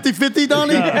on that one. 50-50,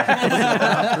 Donnie? All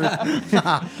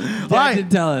Dad right.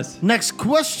 did tell us. Next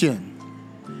question.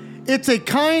 It's a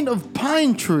kind of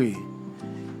pine tree.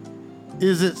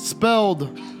 Is it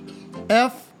spelled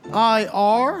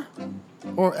F-I-R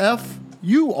or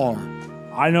F-U-R?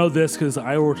 I know this because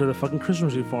I worked at a fucking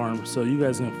Christmas tree farm, so you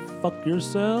guys can fuck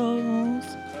yourselves.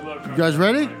 You guys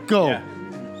ready? Go. Yeah.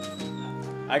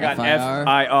 I got F-I-R.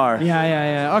 F-I-R.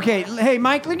 Yeah. Okay, hey,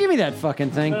 Mike, give me that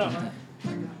fucking thing.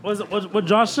 What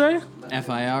Josh say?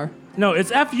 F-I-R. No,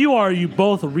 it's F-U-R, you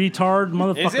both retard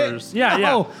motherfuckers. Is it?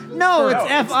 Yeah. No, it's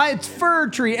F-I, it's fir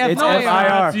tree, It's F-I-R. F-I-R.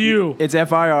 That's you. It's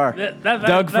F-I-R.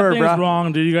 Doug Fur, thing's bro.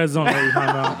 wrong, dude. You guys don't know what you're talking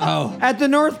about. Oh. At the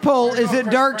North Pole, is it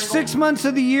dark 6 months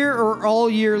of the year or all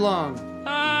year long?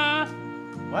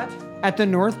 What? At the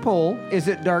North Pole, is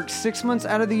it dark 6 months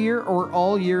out of the year or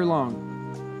all year long?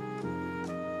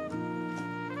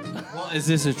 Well, is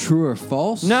this a true or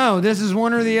false? No, this is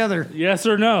one or the other. Yes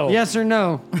or no? Yes or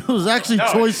no? It was actually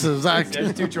choices.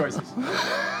 There's two choices.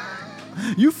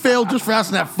 You failed just for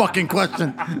asking that fucking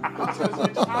question.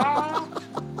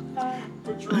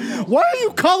 Why are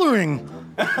you coloring?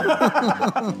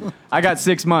 I got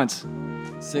 6 months.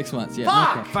 6 months,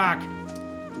 yeah. Fuck.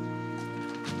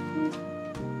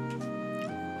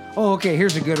 Oh, okay,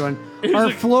 here's a good one.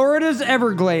 Are Florida's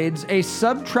Everglades a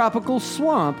subtropical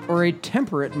swamp or a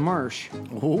temperate marsh?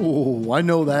 Oh, I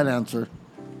know that answer.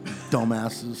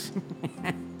 Dumbasses.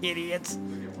 Idiots.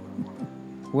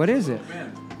 What is it?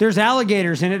 There's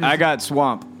alligators in it. I got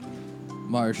swamp.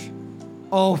 Marsh.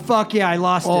 Oh, fuck yeah, I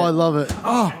lost it. Oh, I love it.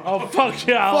 Oh, fuck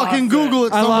yeah. I Fucking lost Google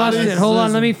it, I lost somebody. it. Hold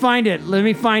on, let me find it.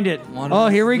 Oh,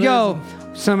 here we go.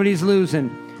 Somebody's losing.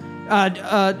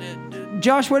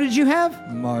 Josh, what did you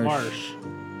have? Marsh.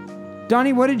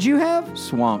 Donnie, what did you have?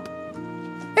 Swamp.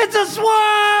 It's a swamp!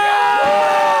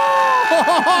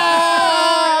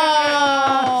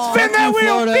 Spin that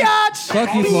wheel, biatch!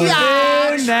 Fuck you, Florida.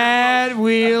 Spin that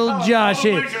wheel,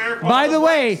 Joshy. By the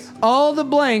way, all the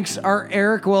blanks are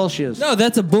Eric Welsh's. No,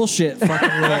 that's a bullshit fucking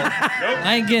rule.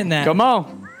 I ain't getting that. Come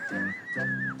on.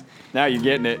 Now you're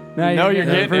getting it. Now you know you're you're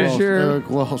getting it getting for it. sure. Eric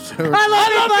Welsh. I love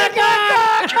you, Black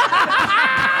Cock!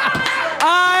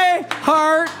 I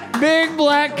heart big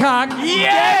black cock.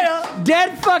 Yeah!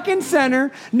 Dead fucking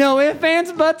center. No ifs,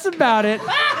 ands, buts about it.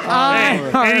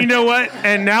 And you know what?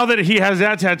 And now that he has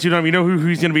that tattooed on him, you know who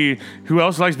he's going to be, who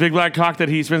else likes big black cock that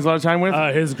he spends a lot of time with?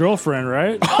 His girlfriend,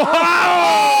 right? Sorry.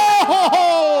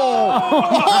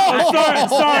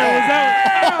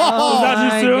 Was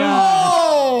that too soon?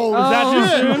 Was that too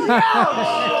soon?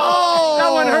 That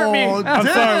one hurt me. I'm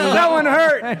sorry. That one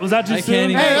hurt. Was that too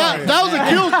soon? Hey, that was a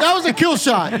kill. That was a kill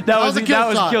shot. That was a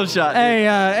kill shot.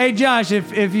 Hey, Josh,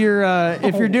 if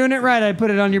you're doing it right, I put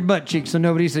it on your butt cheek so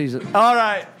nobody sees it. All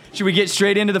right. Should we get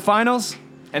straight into the finals?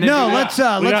 And then No, do let's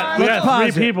that? We got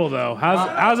pause three it. people, though.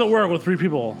 How does it work with three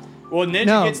people? Well, Ninja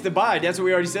No. gets the bye. That's what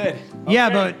we already said. Yeah,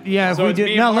 but if So we it's do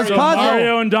me no, and let's Mario. pause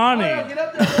Mario and Donnie.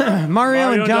 it.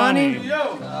 Mario and Donnie.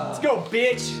 Let's go,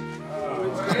 bitch.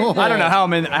 I don't know how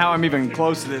I'm even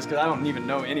close to this because I don't even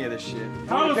know any of this shit.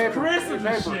 How was Chris in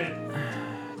this shit?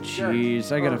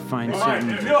 Jeez, I gotta find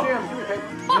something.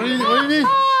 What do you need?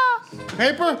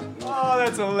 Paper? Oh,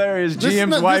 that's hilarious. This-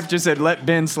 GM's this- wife just said, "Let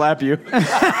Ben slap you."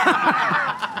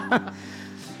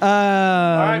 All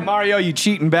right, Mario, you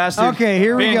cheating bastard. Okay,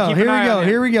 here we Ben, go. keep Here an we eye go. on it.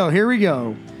 Here we go. Here we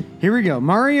go. Here we go.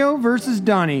 Mario versus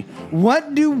Donnie.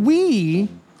 What do we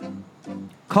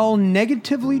call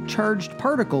negatively charged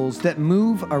particles that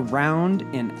move around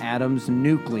an atom's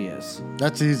nucleus?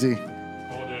 That's easy.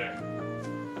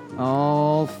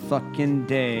 All fucking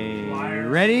day.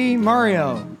 Ready?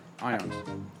 Mario. Ions.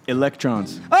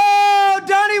 Electrons. Oh,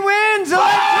 Donnie wins! Spin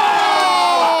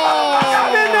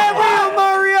that wheel,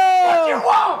 Mario!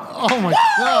 Oh my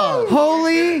god.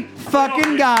 Holy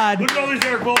fucking God. Look at all these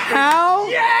Eric Welsh. How?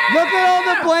 Look at all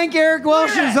the blank Eric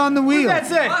Welshes on the wheel. What does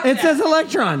that It says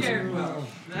electrons.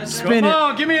 Spin it.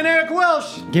 Oh, give me an Eric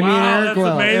Welsh. Give me an Wow, Eric that's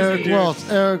Welsh. amazing.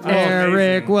 Eric Welsh.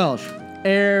 Eric Welsh.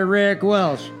 Eric Welsh. Eric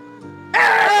Welsh.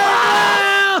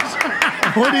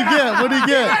 What'd he get? What'd he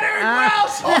get?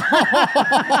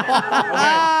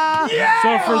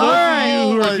 So for those of you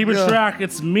who Oh are my keeping God. track,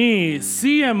 it's me,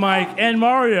 CM Mike, and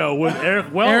Mario with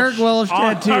Eric Welsh. Eric Welsh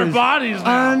on tattoos. our bodies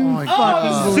now.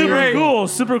 Unfucking Super cool.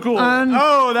 Super cool.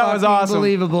 Oh, that was awesome.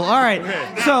 Unbelievable. All right.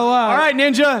 So, All right,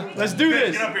 Ninja, let's do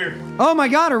this. oh my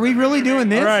God, are we really doing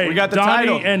this? All right, We got the Donnie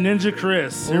title. and Ninja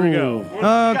Chris. Here we go.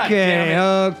 Okay,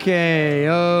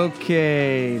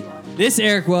 okay. This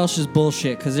Eric Welsh is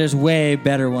bullshit because there's way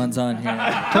better ones on here.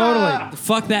 Totally.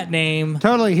 Fuck that name.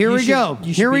 Totally. Here You we should- go.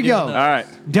 you should Here be we doing go. those. All right,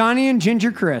 Donnie and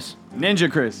Ginger Chris. Ninja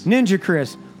Chris. Ninja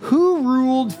Chris. Who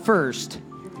ruled first?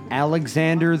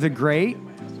 Alexander the Great,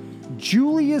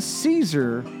 Julius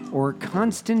Caesar, or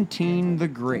Constantine the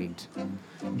Great?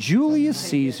 Julius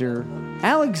Caesar,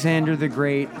 Alexander the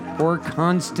Great, or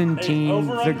Constantine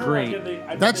the Great?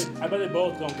 I bet they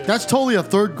both don't get That's totally a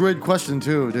third grade question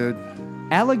too, dude.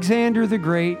 Alexander the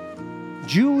Great,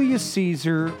 Julius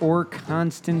Caesar, or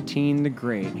Constantine the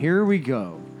Great? Here we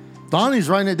go. Donnie's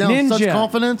writing it down with such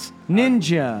confidence.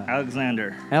 Ninja.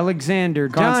 Alexander. Alexander.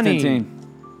 Constantine. Donnie.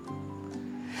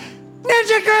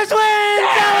 Ninja Chris wins!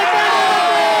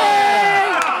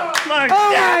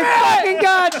 Oh my fucking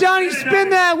God, Donnie, spin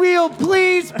that wheel,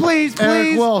 please, please, please.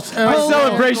 Eric Welsh. My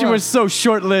celebration was so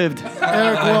short-lived.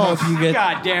 Eric Welsh.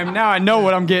 God damn, now I know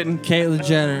what I'm getting. Caitlyn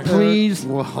Jenner. Please.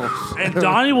 And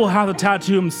Donnie will have to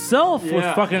tattoo himself with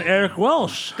fucking Eric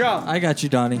Welsh. I got you,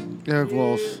 Donnie. Eric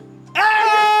Welsh.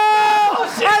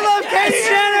 I love Caitlyn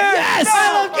Jenner! Yes!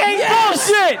 I love Caitlyn!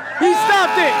 Bullshit! He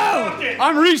stopped it!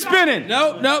 I'm respinning!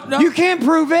 Nope. You can't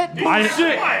prove it. I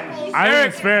think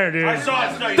it's fair, dude.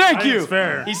 Thank you! It's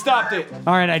fair. He stopped it.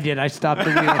 All right, I did. I stopped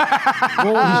the wheel.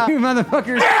 What was you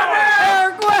motherfuckers?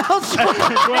 Eric Welsh!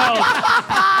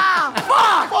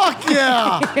 Fuck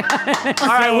yeah! All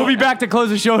right, we'll be back to close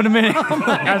the show in a minute.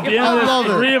 At the end of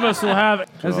this, 3 of us will have.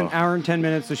 That was an hour and 10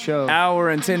 minutes of show. Hour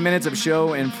and 10 minutes of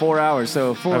show in 4 hours.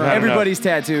 So I've had everybody's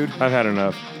tattooed. I've had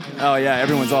enough. Oh yeah,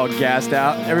 everyone's all gassed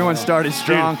out. Everyone started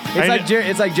strong. Dude,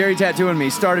 It's like Jerry tattooing me.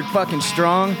 Started fucking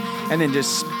strong and then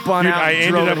just spun Dude, out. I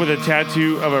and ended up with a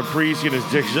tattoo of a priest getting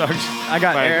his dick sucked. I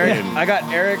got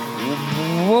Eric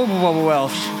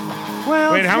Welsh.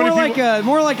 Well, Wait, it's how more many like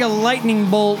more like a lightning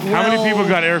bolt. How many people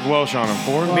got Eric Welsh on him?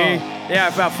 4? Me?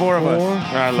 Yeah, about 4 of us.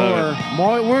 I love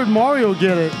it. Where'd Mario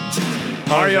get it?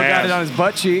 Mario got it on his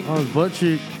butt cheek. On his butt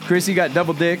cheek. Chrissy got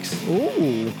double dicks.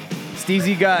 Ooh.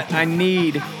 Steezy got I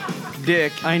need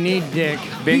dick. I need dick.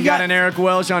 Ben got an Eric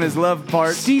Welsh on his love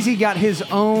part. Steezy got his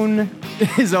own.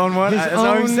 His own one? That's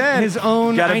what he said. His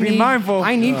own. Gotta be mindful.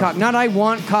 I need cock. Not I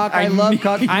want cock. I love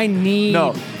cock. I need.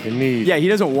 No. You need. Yeah, he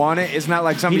doesn't want it. It's not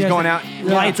like somebody's going out.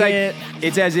 like It's like it.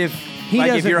 it's as if He like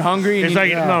if doesn't- you're hungry. And It's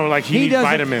you, like no, like he needs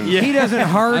doesn't- vitamins. He doesn't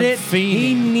heart it.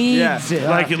 He needs it.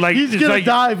 Like He's it's gonna like,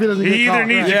 die if he doesn't He get either cock.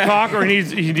 needs Yeah. a cock or he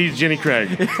needs Jenny Craig.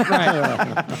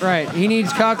 Right. He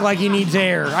needs cock like he needs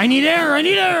air. I need air. I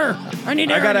need air. I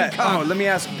need air. I gotta. need cock. Oh, let me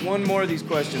ask one more of these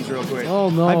questions real quick. Oh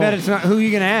no. I bet it's not. Who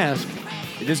you gonna ask?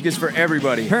 This gets for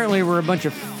everybody. Apparently, we're a bunch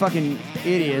of fucking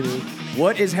idiots.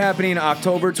 What is happening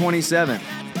October 27th?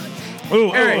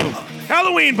 Ooh, Eric.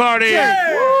 Halloween party!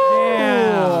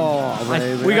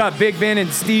 We got Big Ben and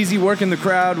Steezy working the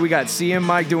crowd. We got CM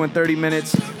Mike doing 30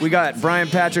 minutes. We got Brian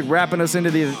Patrick wrapping us into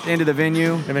the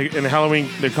venue. And the Halloween,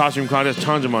 the costume contest,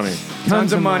 tons of money.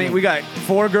 Tons of money. We got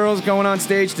 4 girls going on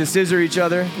stage to scissor each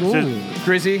other.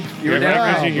 Chrissy, you were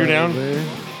down. Chrissy, you're down.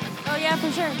 Oh yeah,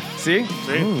 for sure. See?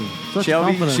 Such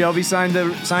Shelby confidence. Shelby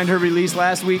signed her release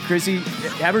last week. Chrissy,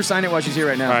 have her sign it while she's here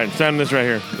right now. All right, sign this right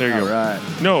here. There you All go.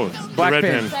 right. No, Black the red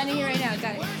pen. pen. Signing it right now.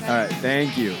 Got it. All right,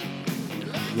 thank you.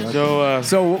 So,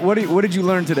 So what did you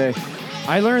learn today?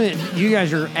 I learned that you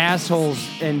guys are assholes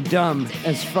and dumb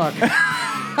as fuck. And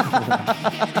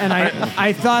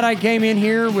I thought I came in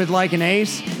here with like an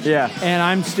ace. Yeah. And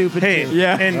I'm stupid hey, too.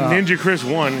 Yeah. and Ninja Chris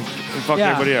won and fucked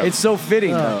Yeah. everybody up. It's so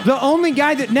fitting though. The only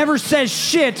guy that never says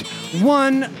shit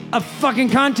won a fucking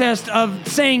contest of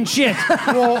saying shit.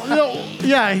 Well,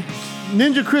 yeah.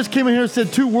 Ninja Chris came in here and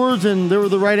said 2 words and they were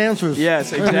the right answers.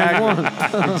 Yes, exactly.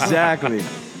 Exactly.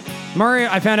 Mario,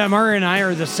 I found out Mario and I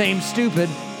are the same stupid.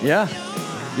 Yeah.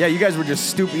 Yeah, you guys were just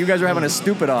stupid. You guys were having a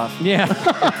stupid off. Yeah.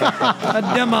 A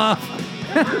dumb off.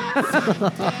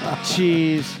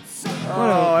 Jeez.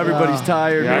 Oh, everybody's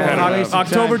tired. Yeah, I've had enough.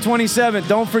 October 27th.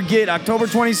 Don't forget, October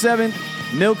 27th,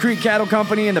 Mill Creek Cattle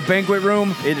Company in the banquet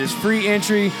room. It is free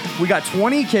entry. We got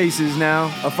 20 cases now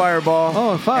of Fireball.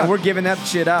 Oh, fuck. And we're giving that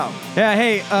shit out. Yeah,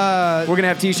 hey, We're going to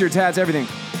have t-shirts, hats, everything.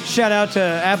 shout out to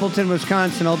Appleton,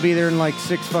 Wisconsin. I'll be there in like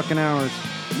 6 fucking hours.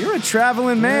 You're a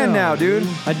traveling man now, dude.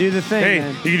 I do the thing, hey,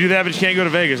 man. you can do that, but you can't go to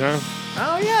Vegas, huh?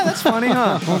 Oh, yeah, that's funny,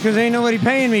 huh? Well, because ain't nobody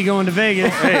paying me going to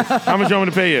Vegas. Hey, how much do you want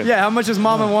me to pay you? Yeah, how much does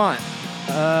Mama want?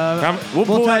 We'll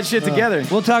pull that shit together.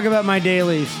 We'll talk about my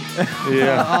dailies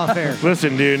Yeah. off air.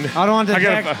 Listen, dude. I don't want the I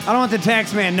got tax, I don't want the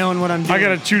tax man knowing what I'm doing. I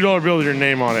got a $2 bill with your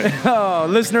name on it. Oh,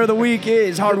 listener of the week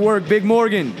is Hard Work, Big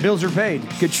Morgan, Bills are paid.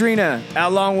 Katrina,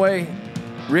 Out Long Way,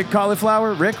 Rick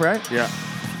Cauliflower. Rick, right? Yeah.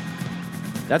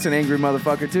 That's an angry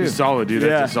motherfucker, too. He's solid, dude. That's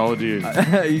Yeah. a solid dude.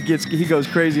 he goes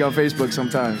crazy on Facebook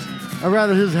sometimes. I'd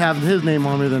rather have his name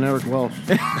on me than Eric Welsh.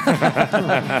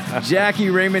 Jackie,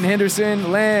 Raymond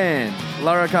Henderson, Land,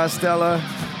 Laura Costella,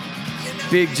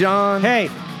 Big John. Hey,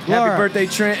 happy Laura. birthday,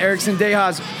 Trent Erickson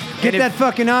Dejas. Get And that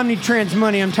fucking Omnitrans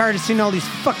money. I'm tired of seeing all these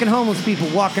fucking homeless people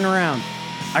walking around.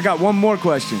 I got one more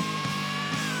question.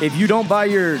 If you don't buy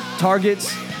your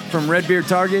Targets from Red Beard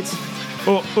Targets.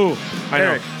 Oh, I know.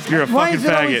 Eric. You're a Why fucking is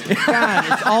it always, faggot. God,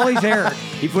 it's always Eric.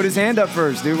 He put his hand up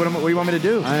first, dude. What do you want me to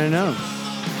do? I don't know.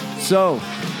 So,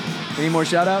 any more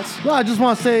shout outs? No, I just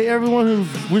want to say everyone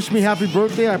who wished me happy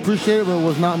birthday, I appreciate it, but it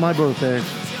was not my birthday.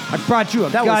 I brought you a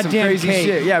That was some goddamn crazy cake.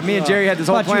 shit. Yeah, me and Jerry had this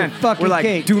whole Brought you a plan. fucking We're like,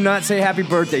 cake. do not say happy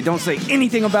birthday. Don't say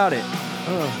anything about it.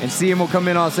 And CM will come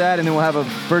in all sad, and then we'll have a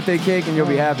birthday cake, and you'll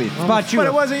be happy. Bought you But a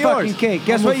it wasn't fucking yours. cake.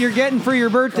 Guess what you're getting for your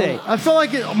birthday? I feel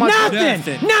like it.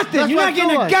 Nothing. That's You're what not I getting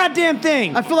feel a like. goddamn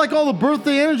thing. I feel like all the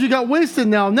birthday energy got wasted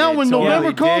now. Now when totally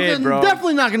November comes, did, I'm bro.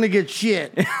 definitely not going to get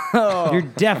shit. You're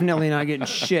definitely not getting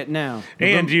shit now.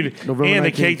 And dude, November and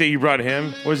the 19th. cake that you brought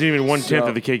him wasn't even 1/10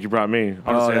 of the cake you brought me.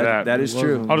 I'll just say that. That is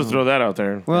true. I'll just throw that out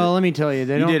there. Well, let me tell you,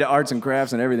 they You don't. did arts and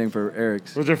crafts and everything for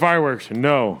Eric's. Was there fireworks?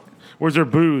 No. Was there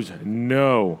booze?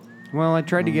 No. Well, I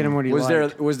tried to get him what he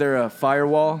liked. Was there a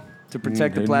firewall to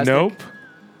protect the plastic? Nope.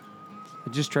 I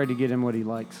just tried to get him what he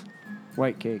likes.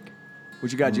 White cake.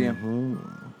 What you got, GM?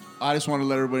 I just want to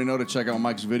let everybody know to check out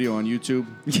Mike's video on YouTube.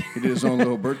 He did his own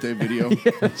little birthday video.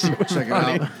 Check it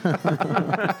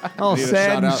out. All Need a sad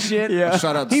shout and out. shit. A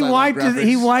shout out to He Sideline wiped.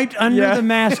 He Graphics. wiped under Yeah. the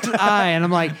masked eye, and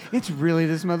I'm like, it's really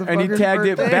this motherfucker. And he tagged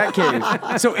it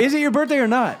Batcave. So is it your birthday or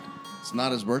not? It's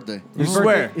not his birthday. You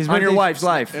swear his on your birthday's- wife's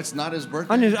life. It's not his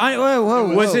birthday.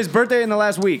 Whoa. Was his birthday in the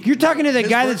last week? You're talking to the His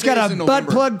guy that's got birthday is a in butt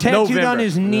November. plug tattooed on November.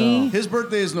 his knee. His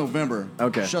birthday is November.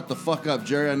 Okay. Shut the fuck up,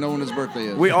 Jerry. I know when his birthday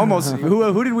is. We almost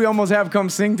who did we almost have come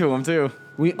sing to him too?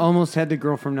 We almost had the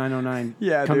girl from 909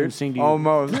 Yeah, come dude. and sing to you.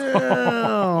 Almost.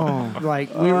 Like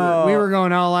we were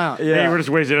going all out. Hey, we're just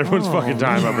wasting everyone's fucking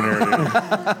time up in here,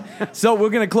 dude. So we're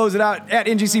gonna close it out at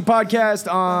NGC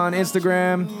Podcast on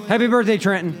Instagram. Happy birthday,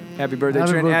 Trenton. Happy birthday,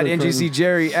 Happy Trent. At birthday, NGC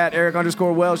Jerry. At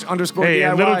Eric_Welsh_ Hey, DIY.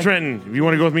 and Little Trenton, if you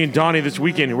want to go with me and Donnie this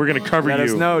weekend, we're going to cover Let you.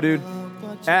 us know, dude.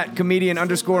 At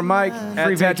comedian_Mike. At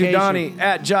Free Tattoo vacation. Donnie.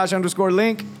 At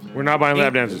Josh_Link. We're not buying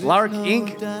lap dances. Lark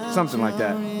Inc. Something like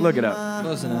that. Look it up.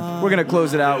 Close enough. We're gonna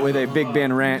close it out with a Big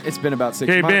Ben rant. It's been about 6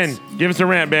 Okay, months. Ben, give us a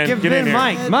rant, Ben. Give Get in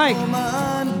Ben here. Mike.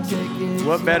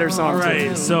 What better song? All to-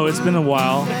 right, so it's been a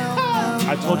while.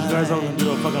 I told you guys I was gonna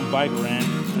do a fucking bike rant,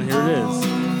 and here it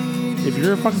is. If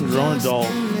you're a fucking grown adult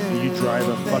and you drive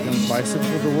a fucking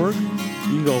bicycle to work, you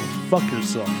can go fuck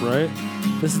yourself, right?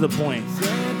 This is the point.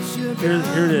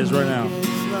 Here it is right now.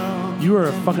 You are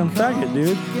a fucking faggot,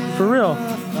 dude. For real.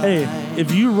 Hey,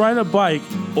 if you ride a bike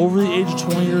over the age of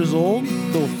 20 years old,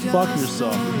 go fuck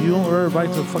yourself. If you don't ride a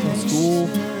bike to fucking school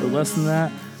or less than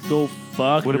that, go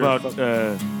fuck What about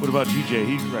yourself. what about TJ?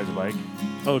 He rides a bike.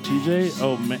 Oh, TJ?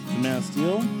 Oh, Man of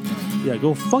Steel? Yeah,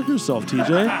 go fuck yourself,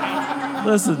 TJ.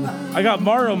 Listen, I got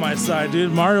Mario on my side,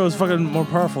 dude. Mario is fucking more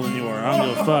powerful than you are. I don't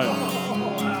give a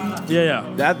fuck. Yeah.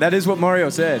 That is what Mario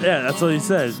said. Yeah, that's what he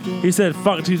said. He said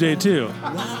fuck TJ too.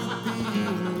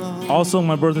 Also,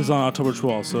 my birthday's on October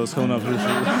 12th, so it's coming up here soon.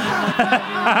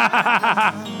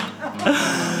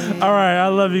 All right, I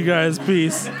love you guys.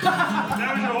 Peace.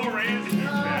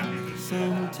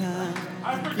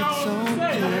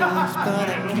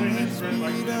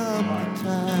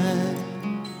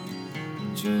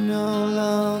 You know,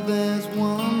 love,